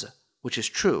does, which is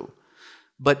true,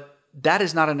 but that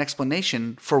is not an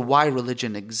explanation for why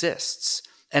religion exists.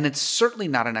 And it's certainly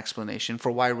not an explanation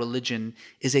for why religion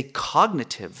is a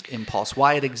cognitive impulse,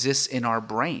 why it exists in our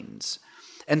brains.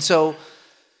 And so,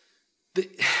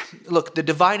 the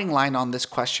dividing line on this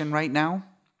question right now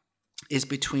is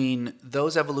between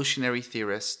those evolutionary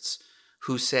theorists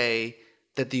who say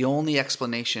that the only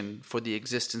explanation for the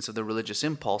existence of the religious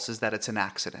impulse is that it's an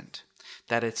accident,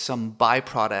 that it's some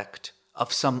byproduct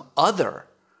of some other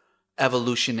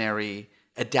evolutionary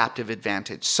adaptive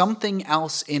advantage, something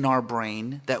else in our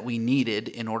brain that we needed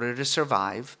in order to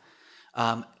survive,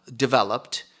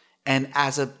 developed, and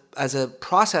as a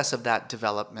process of that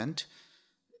development,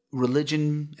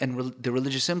 religion and the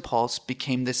religious impulse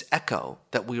became this echo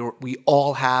that we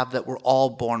all have, that we're all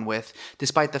born with,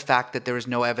 despite the fact that there is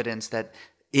no evidence that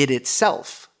it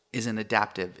itself is an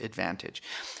adaptive advantage.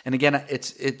 And again,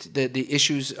 the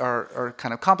issues are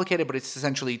kind of complicated, but it's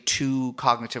essentially two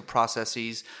cognitive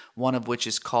processes, one of which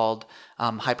is called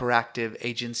hyperactive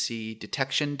agency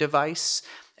detection device,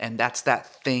 and that's that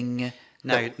thing.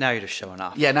 Now you're just showing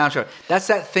off. Yeah, now I'm showing. That's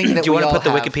that thing that Do you want to put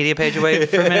the have. Wikipedia page away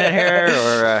for a minute here?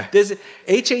 Or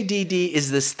HADD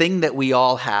is this thing that we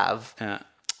all have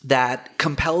that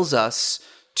compels us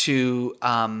to.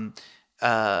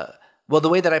 Well, the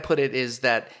way that I put it is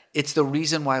that it's the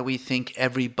reason why we think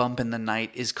every bump in the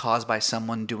night is caused by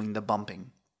someone doing the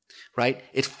bumping, right?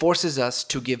 It forces us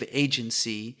to give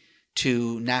agency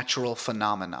to natural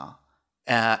phenomena.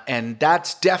 And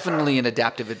that's definitely an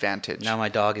adaptive advantage. Now my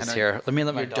dog is here.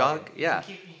 Let my dog. Yeah.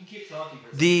 You can keep talking.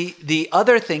 The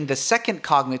other thing, the second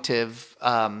cognitive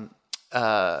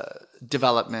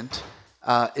development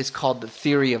is called the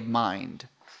theory of mind.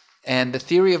 And the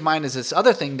theory of mind is this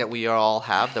other thing that we all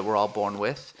have, that we're all born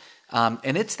with.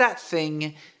 And it's that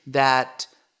thing that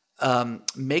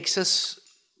makes us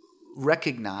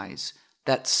recognize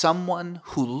that someone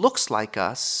who looks like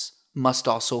us must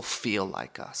also feel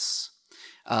like us.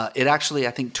 It actually,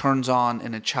 I think, turns on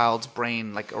in a child's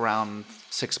brain like around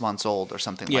 6 months old or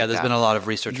something like that. Yeah, there's been a lot of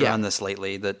research around this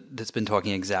lately that's been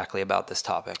talking exactly about this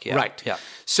topic. Yeah. Right. Yeah.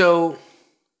 So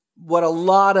what a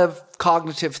lot of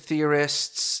cognitive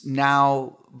theorists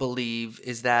now believe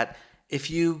is that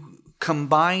if you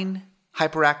combine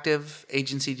hyperactive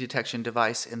agency detection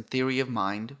device and theory of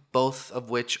mind, both of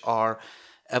which are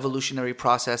evolutionary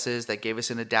processes that gave us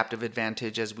an adaptive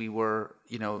advantage as we were,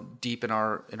 deep in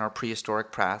our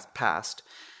prehistoric past,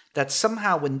 that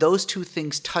somehow when those two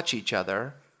things touch each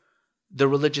other, the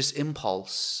religious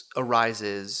impulse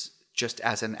arises just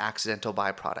as an accidental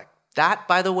byproduct. That,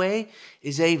 by the way,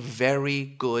 is a very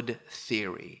good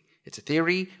theory. It's a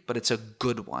theory, but it's a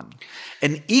good one.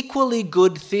 An equally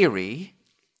good theory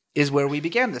is where we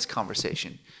began this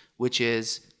conversation, which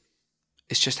is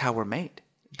it's just how we're made.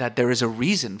 That there is a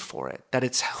reason for it, that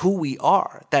it's who we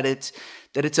are, that it's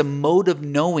a mode of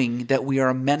knowing that we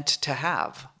are meant to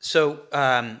have. So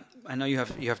I know you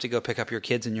have to go pick up your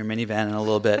kids in your minivan in a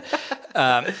little bit.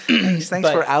 Thanks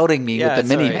for outing me with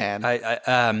the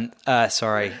minivan.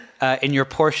 Sorry. In your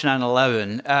Porsche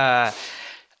 911.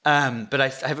 But I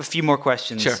have a few more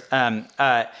questions. Sure.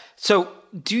 So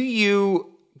do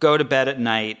you go to bed at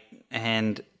night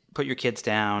and put your kids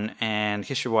down and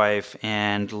kiss your wife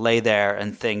and lay there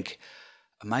and think,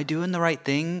 am I doing the right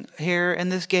thing here in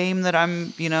this game that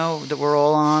that we're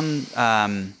all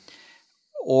on?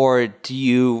 Or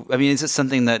is it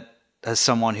something that, as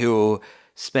someone who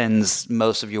spends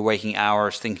most of your waking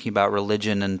hours thinking about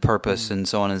religion and purpose and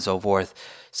so on and so forth,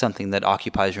 something that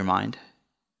occupies your mind?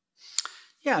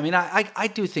 Yeah, I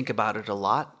do think about it a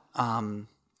lot.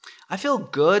 I feel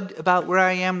good about where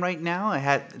I am right now.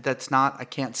 I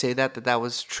can't say that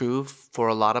was true for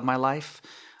a lot of my life.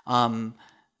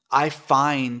 I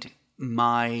find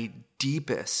my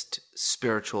deepest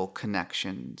spiritual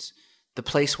connections, the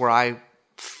place where I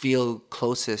feel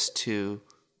closest to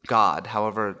God,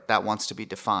 however that wants to be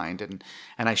defined. And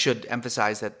I should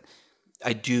emphasize that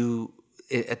I do,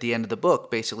 at the end of the book,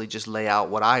 basically just lay out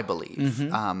what I believe.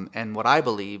 Mm-hmm. And what I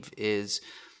believe is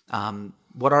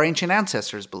what our ancient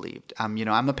ancestors believed.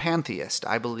 I'm a pantheist.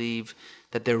 I believe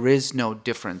that there is no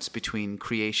difference between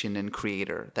creation and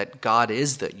creator, that God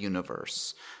is the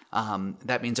universe.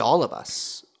 That means all of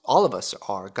us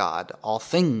are God. All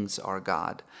things are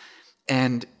God.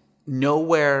 And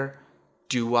nowhere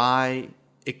do I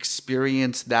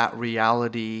experience that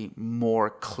reality more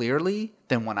clearly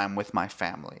than when I'm with my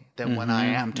family, than when I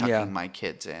am tucking my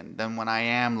kids in, than when I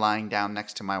am lying down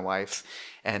next to my wife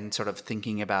and sort of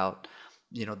thinking about,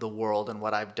 the world and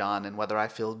what I've done and whether I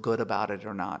feel good about it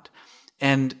or not.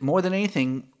 And more than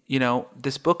anything,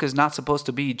 this book is not supposed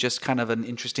to be just kind of an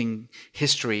interesting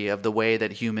history of the way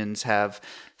that humans have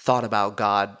thought about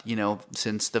God,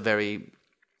 since the very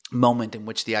moment in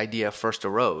which the idea first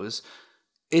arose.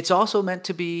 It's also meant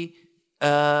to be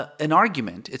an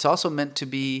argument. It's also meant to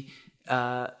be,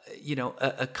 a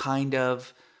kind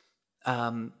of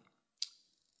a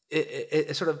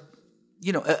sort of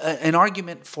an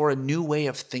argument for a new way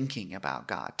of thinking about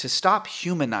God, to stop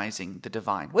humanizing the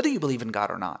divine, whether you believe in God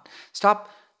or not. Stop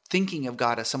thinking of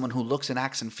God as someone who looks and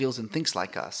acts and feels and thinks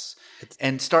like us,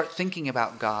 and start thinking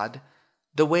about God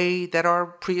the way that our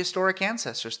prehistoric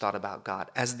ancestors thought about God,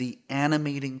 as the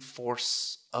animating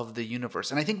force of the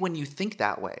universe. And I think when you think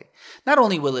that way, not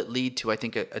only will it lead to, I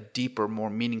think, a deeper, more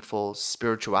meaningful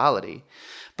spirituality,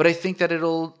 but I think that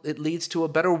it leads to a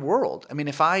better world. I mean,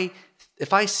 if I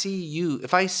see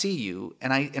you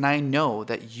and I know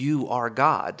that you are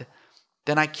God,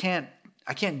 then I can't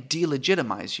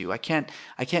delegitimize you. I can't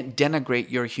denigrate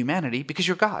your humanity because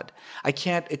you're God. I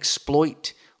can't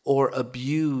exploit or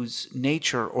abuse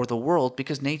nature or the world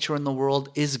because nature and the world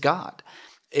is God.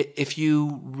 If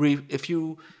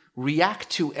you react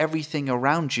to everything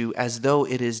around you as though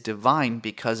it is divine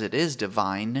because it is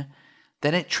divine,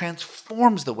 then it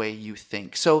transforms the way you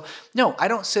think. So no, I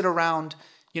don't sit around,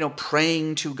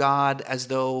 praying to God as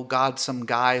though God's some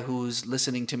guy who's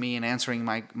listening to me and answering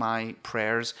my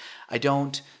prayers. I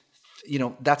don't,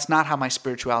 that's not how my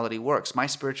spirituality works. My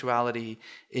spirituality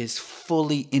is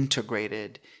fully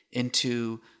integrated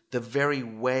into the very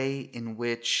way in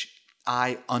which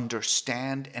I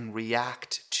understand and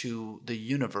react to the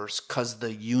universe, because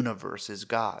the universe is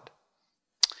God.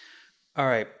 All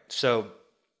right. So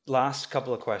last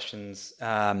couple of questions.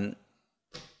 I'm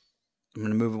going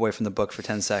to move away from the book for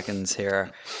 10 seconds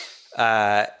here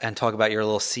and talk about your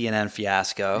little CNN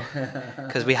fiasco,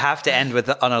 because we have to end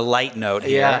on a light note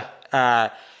here. Yeah.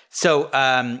 So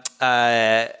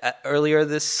earlier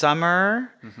this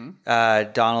summer,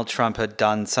 Donald Trump had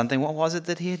done something. What was it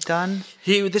that he had done?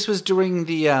 This was during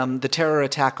the terror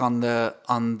attack on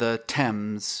the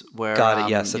Thames, where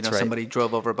Yes, that's right. Somebody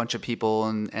drove over a bunch of people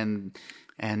and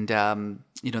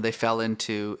they fell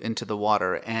into the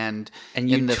water. And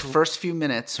in the first few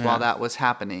minutes while that was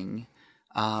happening,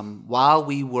 while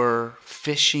we were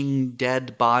fishing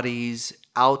dead bodies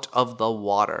out of the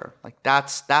water, like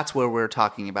that's where we're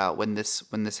talking about when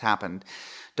this happened,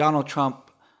 Donald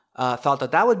Trump thought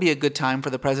that would be a good time for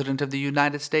the president of the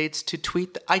United States to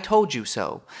tweet, "I told you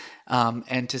so,"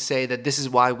 and to say that this is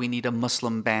why we need a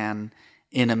Muslim ban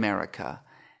in America.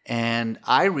 And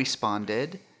I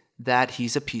responded that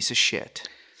he's a piece of shit.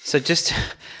 So just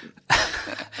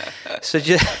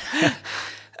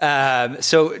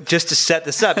to set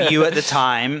this up, you at the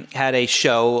time had a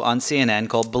show on CNN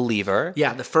called Believer.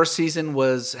 Yeah, the first season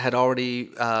had already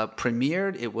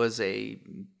premiered. It was a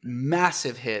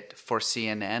massive hit for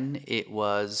CNN. It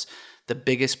was the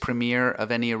biggest premiere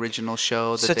of any original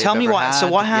show that they've ever had. So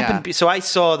what happened? Yeah. So I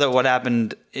saw that what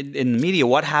happened in the media.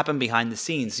 What happened behind the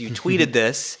scenes? You tweeted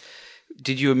this.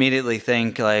 Did you immediately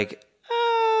think like,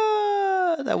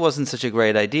 that wasn't such a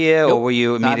great idea? Nope, or were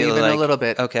you immediately not even a little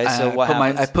bit? Okay, so what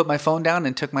happened? I put my phone down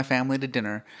and took my family to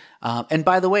dinner. And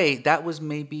by the way, that was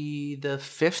maybe the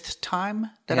 5th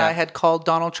time that I had called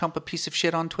Donald Trump a piece of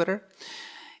shit on Twitter.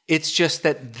 It's just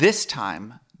that this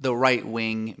time, the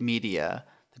right-wing media,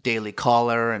 the Daily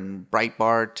Caller and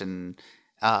Breitbart and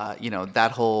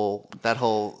that whole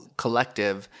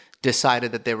collective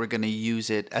decided that they were going to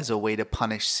use it as a way to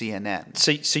punish CNN.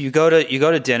 So you go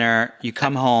to dinner, you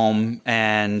come home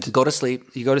and go to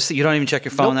sleep. You go to sleep. You don't even check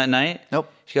your phone that night?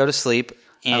 Nope. You go to sleep.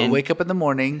 And I wake up in the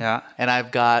morning and I've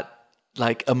got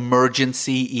like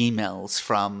emergency emails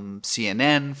from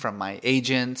CNN, from my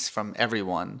agents, from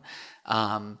everyone. We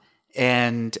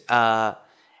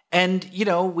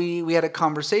had a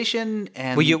conversation.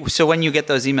 And so when you get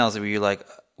those emails,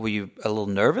 were you a little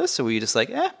nervous, or were you just like,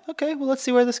 okay, well, let's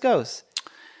see where this goes?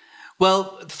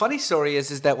 Well, the funny story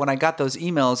is that when I got those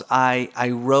emails, I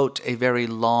wrote a very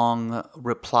long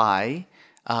reply,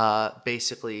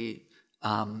 basically,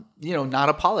 not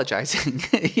apologizing.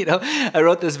 I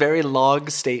wrote this very long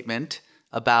statement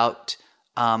about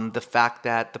the fact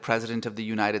that the president of the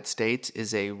United States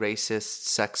is a racist,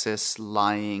 sexist,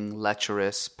 lying,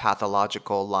 lecherous,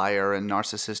 pathological liar and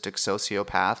narcissistic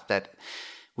sociopath, that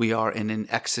we are in an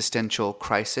existential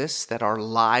crisis, that our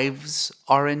lives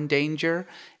are in danger,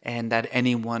 and that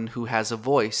anyone who has a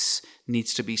voice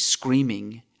needs to be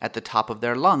screaming at the top of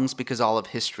their lungs because all of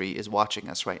history is watching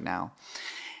us right now.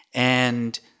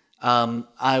 And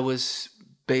I was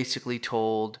basically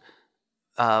told,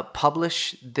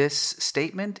 publish this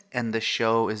statement and the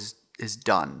show is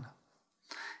done.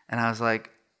 And I was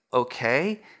like,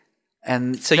 okay.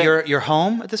 And So then- you're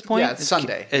home at this point? Yeah, it's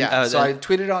Sunday. And, Yeah. So then- I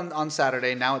tweeted on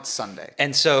Saturday. Now it's Sunday.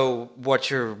 And so,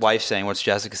 what's your wife saying? What's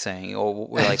Jessica saying? Or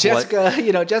like what? Jessica,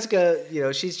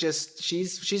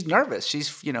 she's nervous. She's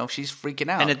freaking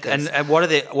out. And what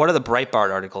are the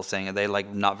Breitbart articles saying? Are they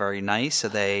like not very nice? Are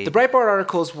they? The Breitbart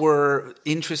articles were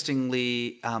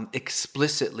interestingly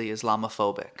explicitly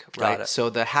Islamophobic, right? it. So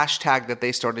the hashtag that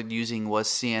they started using was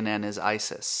CNN is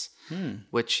ISIS,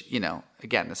 which,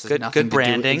 again, this has Good nothing to do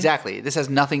branding. exactly. This has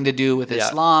nothing to do with Yeah.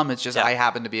 Islam. It's just Yeah. I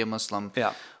happen to be a Muslim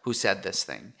Yeah. who said this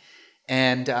thing.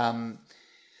 And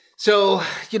so,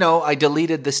 I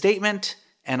deleted the statement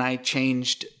and I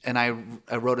changed and I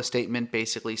wrote a statement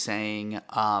basically saying,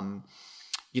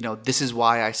 this is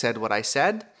why I said what I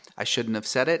said. I shouldn't have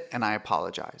said it, and I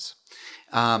apologize.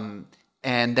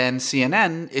 And then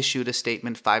CNN issued a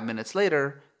statement 5 minutes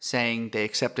later saying they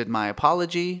accepted my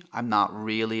apology. I'm not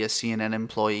really a CNN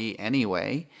employee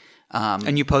anyway.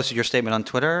 And you posted your statement on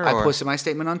Twitter? I or? posted my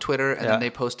statement on Twitter, and Yeah. then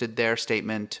they posted their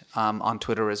statement on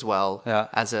Twitter as well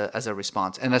as a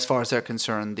response. And as far as they're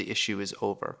concerned, the issue is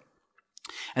over.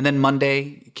 And then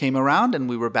Monday came around, and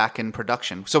we were back in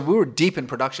production. So we were deep in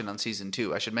production on season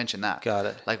 2. I should mention that. Got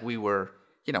it. Like we were,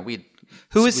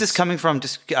 Who is this coming from?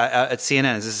 Just at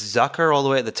CNN? Is this Zucker all the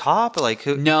way at the top? Like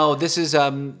who? No, this is I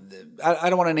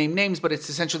don't want to name names, but it's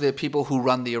essentially the people who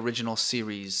run the original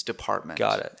series department.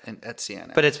 Got it. At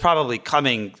CNN. But it's probably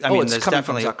coming. I mean, it's there's coming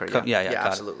definitely from Zucker. yeah, got it.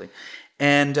 absolutely.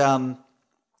 And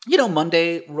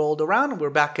Monday rolled around, and we're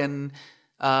back in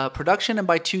production. And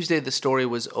by Tuesday, the story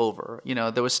was over.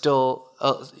 There was still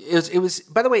it was.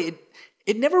 By the way,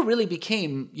 it never really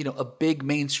became a big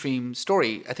mainstream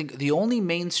story. I think the only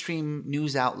mainstream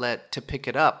news outlet to pick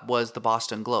it up was the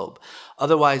Boston Globe.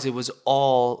 Otherwise, it was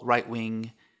all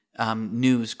right-wing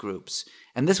news groups.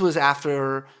 And this was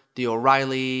after the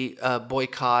O'Reilly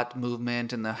boycott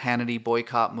movement and the Hannity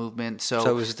boycott movement.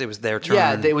 So it was their turn.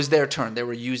 Yeah, it was their turn. They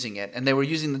were using it, and they were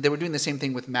doing the same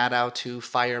thing with Maddow to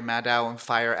fire Maddow and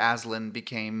fire Aslan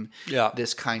became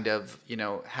this kind of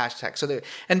hashtag. So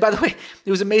and by the way,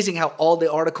 it was amazing how all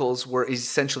the articles were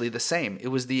essentially the same. It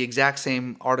was the exact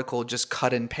same article, just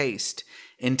cut and paste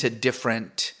into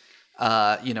different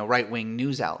right wing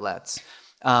news outlets.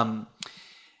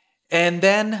 And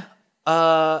then,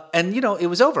 it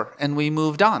was over, and we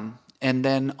moved on. And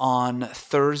then on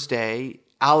Thursday,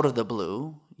 out of the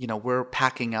blue, we're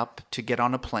packing up to get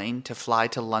on a plane to fly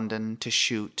to London to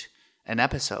shoot an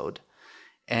episode.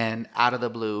 And out of the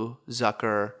blue,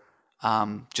 Zucker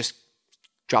just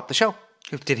dropped the show.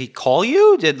 Did he call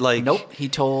you? Nope.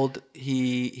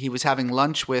 He was having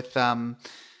lunch with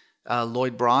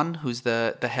Lloyd Braun, who's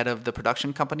the head of the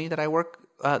production company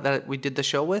that we did the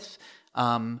show with.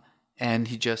 And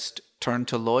he just turned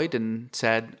to Lloyd and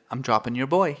said, "I'm dropping your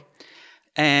boy."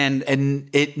 And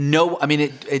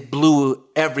it blew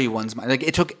everyone's mind. Like,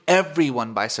 it took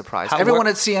everyone by surprise. Everyone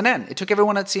at CNN. It took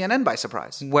everyone at CNN by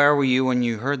surprise. Where were you when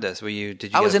you heard this?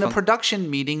 I was in a production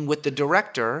meeting with the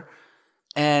director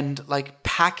and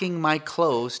packing my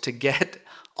clothes to get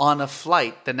on a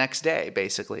flight the next day,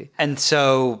 basically. And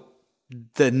so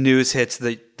the news hits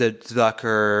that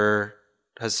Zucker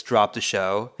has dropped the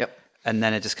show. Yep. And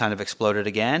then it just kind of exploded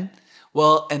again.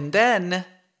 Well, and then,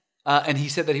 and he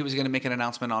said that he was going to make an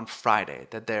announcement on Friday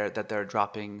that they're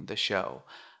dropping the show.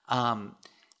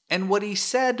 And what he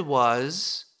said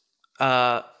was,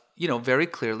 very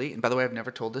clearly. And by the way, I've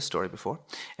never told this story before.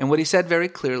 And what he said very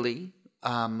clearly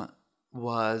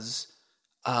was,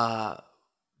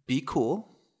 "Be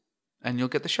cool, and you'll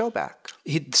get the show back."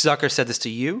 Zucker said this to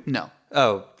you? No.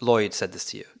 Oh, Lloyd said this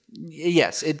to you.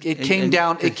 Yes, it came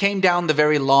down. It came down the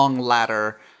very long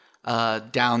ladder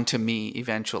down to me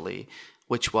eventually,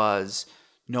 which was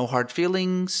no hard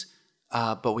feelings,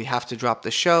 but we have to drop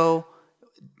the show.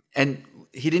 And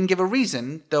he didn't give a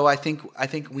reason, though. I think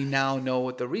we now know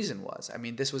what the reason was. I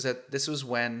mean, this was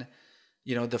when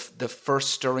the first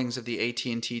stirrings of the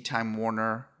AT&T Time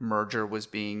Warner merger was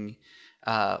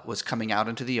coming out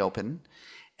into the open,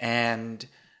 and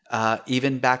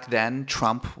even back then,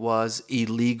 Trump was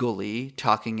illegally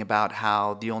talking about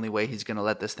how the only way he's going to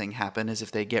let this thing happen is if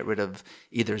they get rid of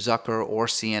either Zucker or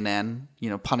CNN,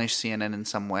 punish CNN in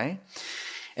some way.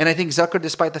 And I think Zucker,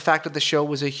 despite the fact that the show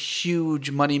was a huge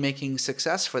money-making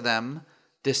success for them,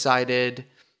 decided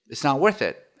it's not worth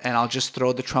it, and I'll just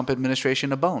throw the Trump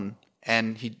administration a bone.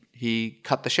 And he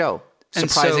cut the show.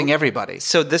 Surprising everybody.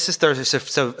 So this is Thursday.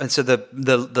 So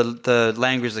the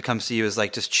language that comes to you is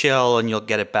just chill and you'll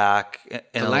get it back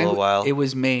in a little while. It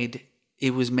was made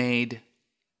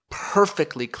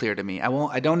perfectly clear to me.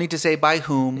 I don't need to say by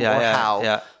whom or how.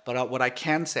 Yeah. But what I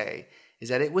can say is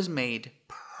that it was made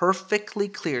perfectly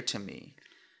clear to me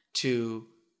to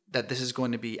that this is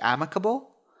going to be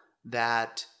amicable,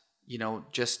 that,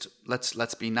 just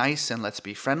let's be nice and let's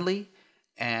be friendly.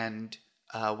 And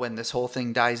when this whole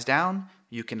thing dies down,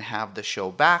 you can have the show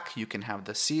back, you can have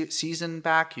the season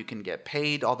back, you can get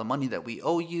paid all the money that we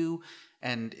owe you,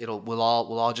 and we'll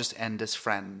all just end as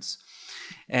friends.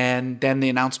 And then the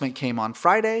announcement came on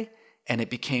Friday, and it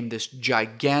became this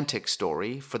gigantic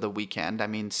story for the weekend. I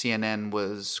mean, CNN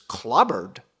was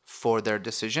clobbered for their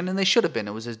decision, and they should have been.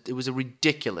 It was a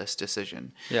ridiculous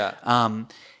decision. Yeah.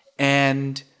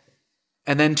 And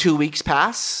then 2 weeks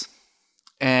pass.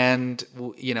 And,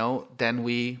 then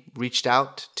we reached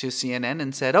out to CNN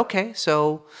and said, okay,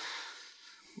 so,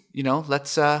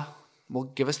 let's, we'll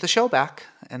give us the show back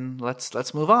and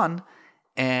let's move on.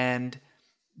 And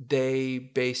they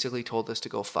basically told us to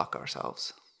go fuck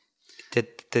ourselves. They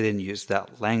didn't use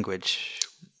that language,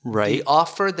 right? The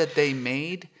offer that they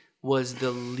made was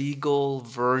the legal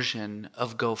version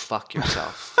of go fuck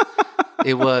yourself.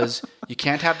 It was, you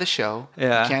can't have the show.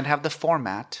 Yeah. You can't have the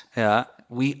format. Yeah.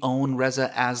 We own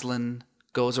Reza Aslan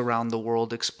Goes Around the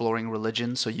World Exploring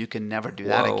Religion, so you can never do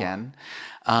that again.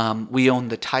 We own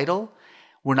the title.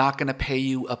 We're not going to pay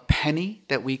you a penny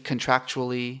that we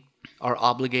contractually are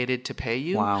obligated to pay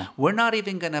you. Wow. We're not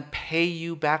even going to pay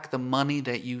you back the money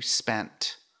that you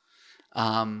spent.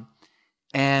 And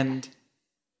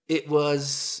it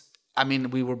was,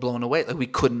 we were blown away. Like, we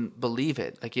couldn't believe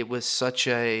it. Like, it was such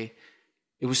a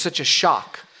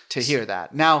shock to hear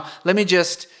that. Now, let me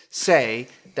just say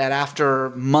that after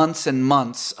months and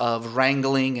months of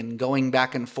wrangling and going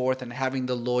back and forth and having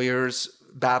the lawyers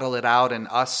battle it out and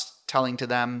us telling to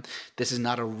them this is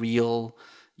not a real,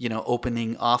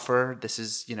 opening offer, this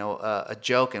is, a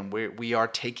joke, and we are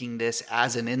taking this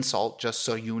as an insult, just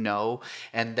so you know,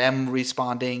 and them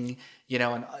responding,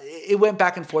 and it went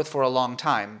back and forth for a long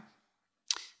time.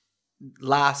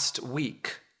 Last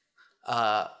week,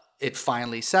 it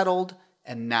finally settled,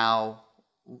 and now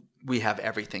we have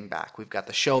everything back. We've got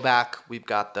the show back. We've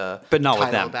got the but not title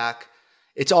with them. back.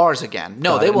 It's ours again.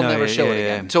 No, they will never show it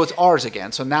again. Yeah. So it's ours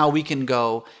again. So now we can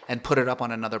go and put it up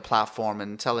on another platform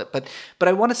and sell it. But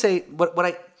I want to say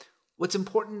what's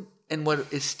important and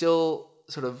what is still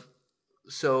sort of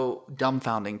so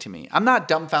dumbfounding to me. I'm not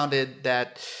dumbfounded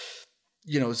that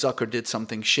Zucker did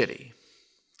something shitty.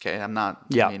 Okay, I'm not.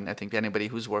 Yeah. I think anybody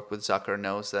who's worked with Zucker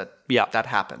knows that that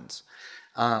happens.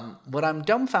 What I'm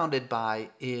dumbfounded by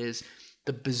is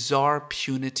the bizarre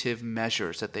punitive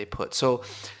measures that they put. So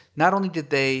not only did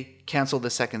they cancel the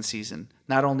second season,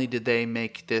 not only did they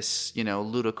make this,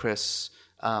 ludicrous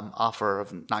offer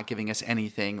of not giving us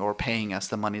anything or paying us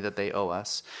the money that they owe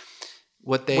us,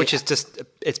 which is just,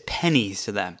 it's pennies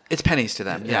to them. It's pennies to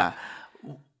them, yeah.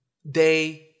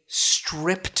 They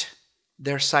stripped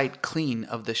their site clean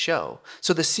of the show.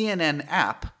 So the CNN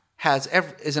app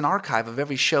is an archive of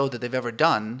every show that they've ever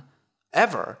done,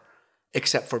 ever,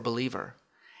 except for Believer.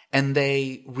 And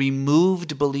they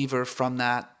removed Believer from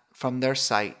their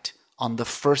site on the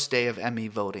first day of Emmy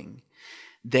voting.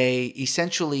 They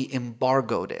essentially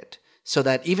embargoed it so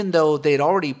that even though they'd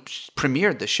already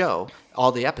premiered the show,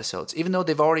 all the episodes, even though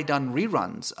they've already done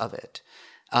reruns of it,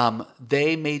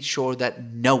 they made sure that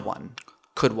no one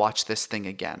could watch this thing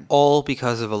again. All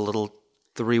because of a little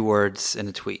 3 words in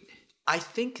a tweet. I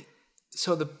think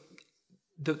so.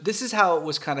 This is how it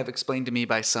was kind of explained to me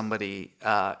by somebody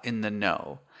in the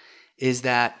know, is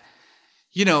that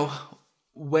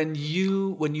when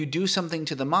you do something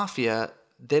to the mafia,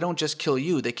 they don't just kill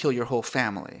you; they kill your whole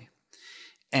family.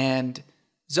 And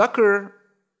Zucker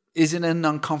is in an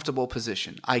uncomfortable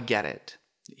position. I get it.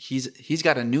 He's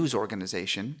got a news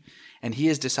organization, and he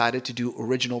has decided to do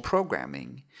original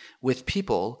programming with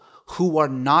people who are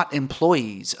not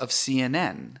employees of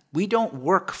CNN. We don't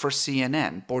work for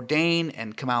CNN. Bourdain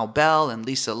and Kamau Bell and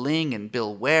Lisa Ling and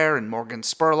Bill Ware and Morgan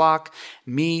Spurlock,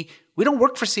 me, we don't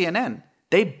work for CNN.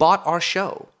 They bought our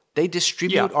show. They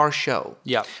distribute our show.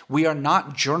 Yeah. We are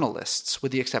not journalists,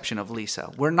 with the exception of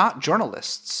Lisa. We're not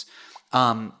journalists.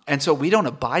 And so we don't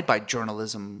abide by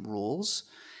journalism rules.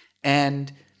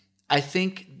 And I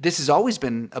think this has always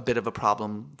been a bit of a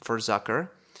problem for Zucker.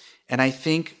 And I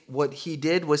think what he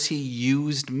did was he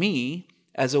used me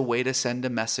as a way to send a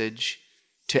message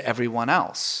to everyone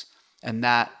else. And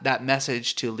that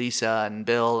message to Lisa and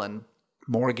Bill and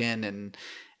Morgan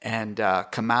and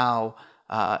Kamau,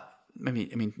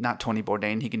 not Tony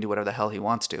Bourdain, he can do whatever the hell he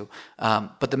wants to.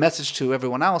 But the message to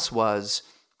everyone else was,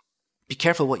 be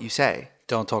careful what you say.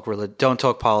 Don't talk Don't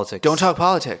talk politics. Don't talk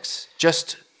politics.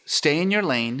 Just stay in your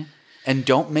lane and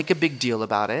don't make a big deal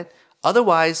about it.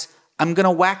 Otherwise, I'm going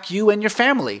to whack you and your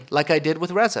family like I did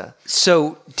with Reza.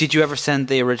 So did you ever send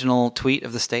the original tweet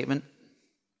of the statement?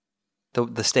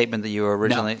 The statement that you were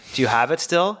originally. No. Do you have it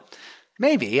still?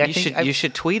 Maybe. You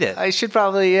should tweet it. I should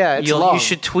probably. Yeah, it's long. You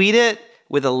should tweet it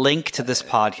with a link to this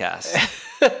podcast.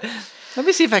 Let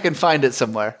me see if I can find it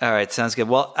somewhere. All right, sounds good.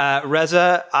 Well,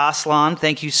 Reza Aslan,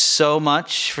 thank you so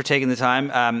much for taking the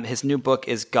time. His new book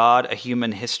is God, A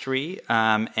Human History,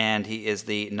 and he is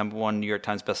the #1 New York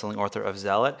Times bestselling author of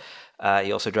Zealot.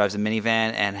 He also drives a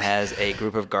minivan and has a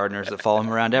group of gardeners that follow him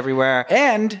around everywhere.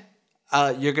 And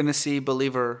you're going to see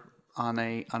Believer on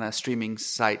a streaming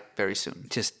site very soon.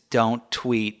 Just don't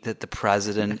tweet that the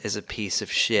president is a piece of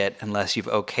shit unless you've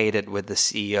okayed it with the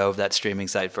CEO of that streaming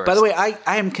site first. By the way, I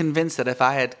am convinced that if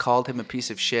I had called him a piece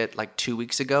of shit like 2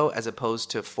 weeks ago as opposed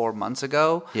to 4 months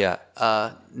ago,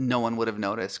 no one would have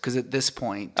noticed. Because at this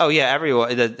point... Oh, yeah,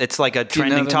 everyone. It's like a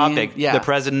trending topic. I mean? Yeah. The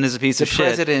president is a piece of shit. The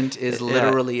president is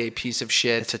literally a piece of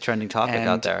shit. It's a trending topic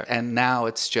out there. And now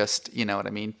it's just, you know what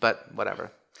I mean? But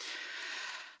whatever.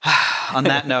 On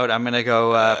that note, I'm going to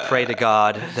go pray to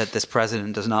God that this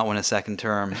president does not win a second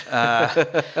term.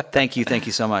 Thank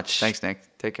you so much. Thanks, Nick.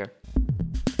 Take care.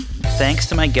 Thanks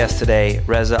to my guest today,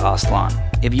 Reza Aslan.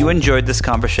 If you enjoyed this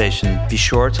conversation, be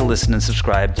sure to listen and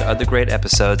subscribe to other great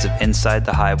episodes of Inside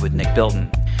the Hive with Nick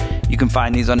Bilton. You can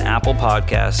find these on Apple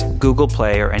Podcasts, Google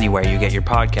Play, or anywhere you get your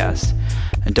podcasts.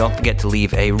 And don't forget to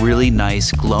leave a really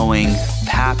nice, glowing,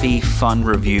 happy, fun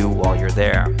review while you're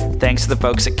there. Thanks to the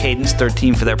folks at Cadence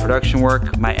 13 for their production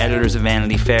work, my editors at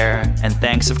Vanity Fair, and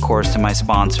thanks, of course, to my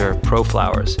sponsor,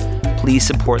 ProFlowers. Please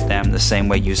support them the same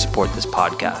way you support this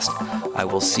podcast. I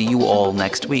will see you all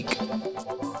next week.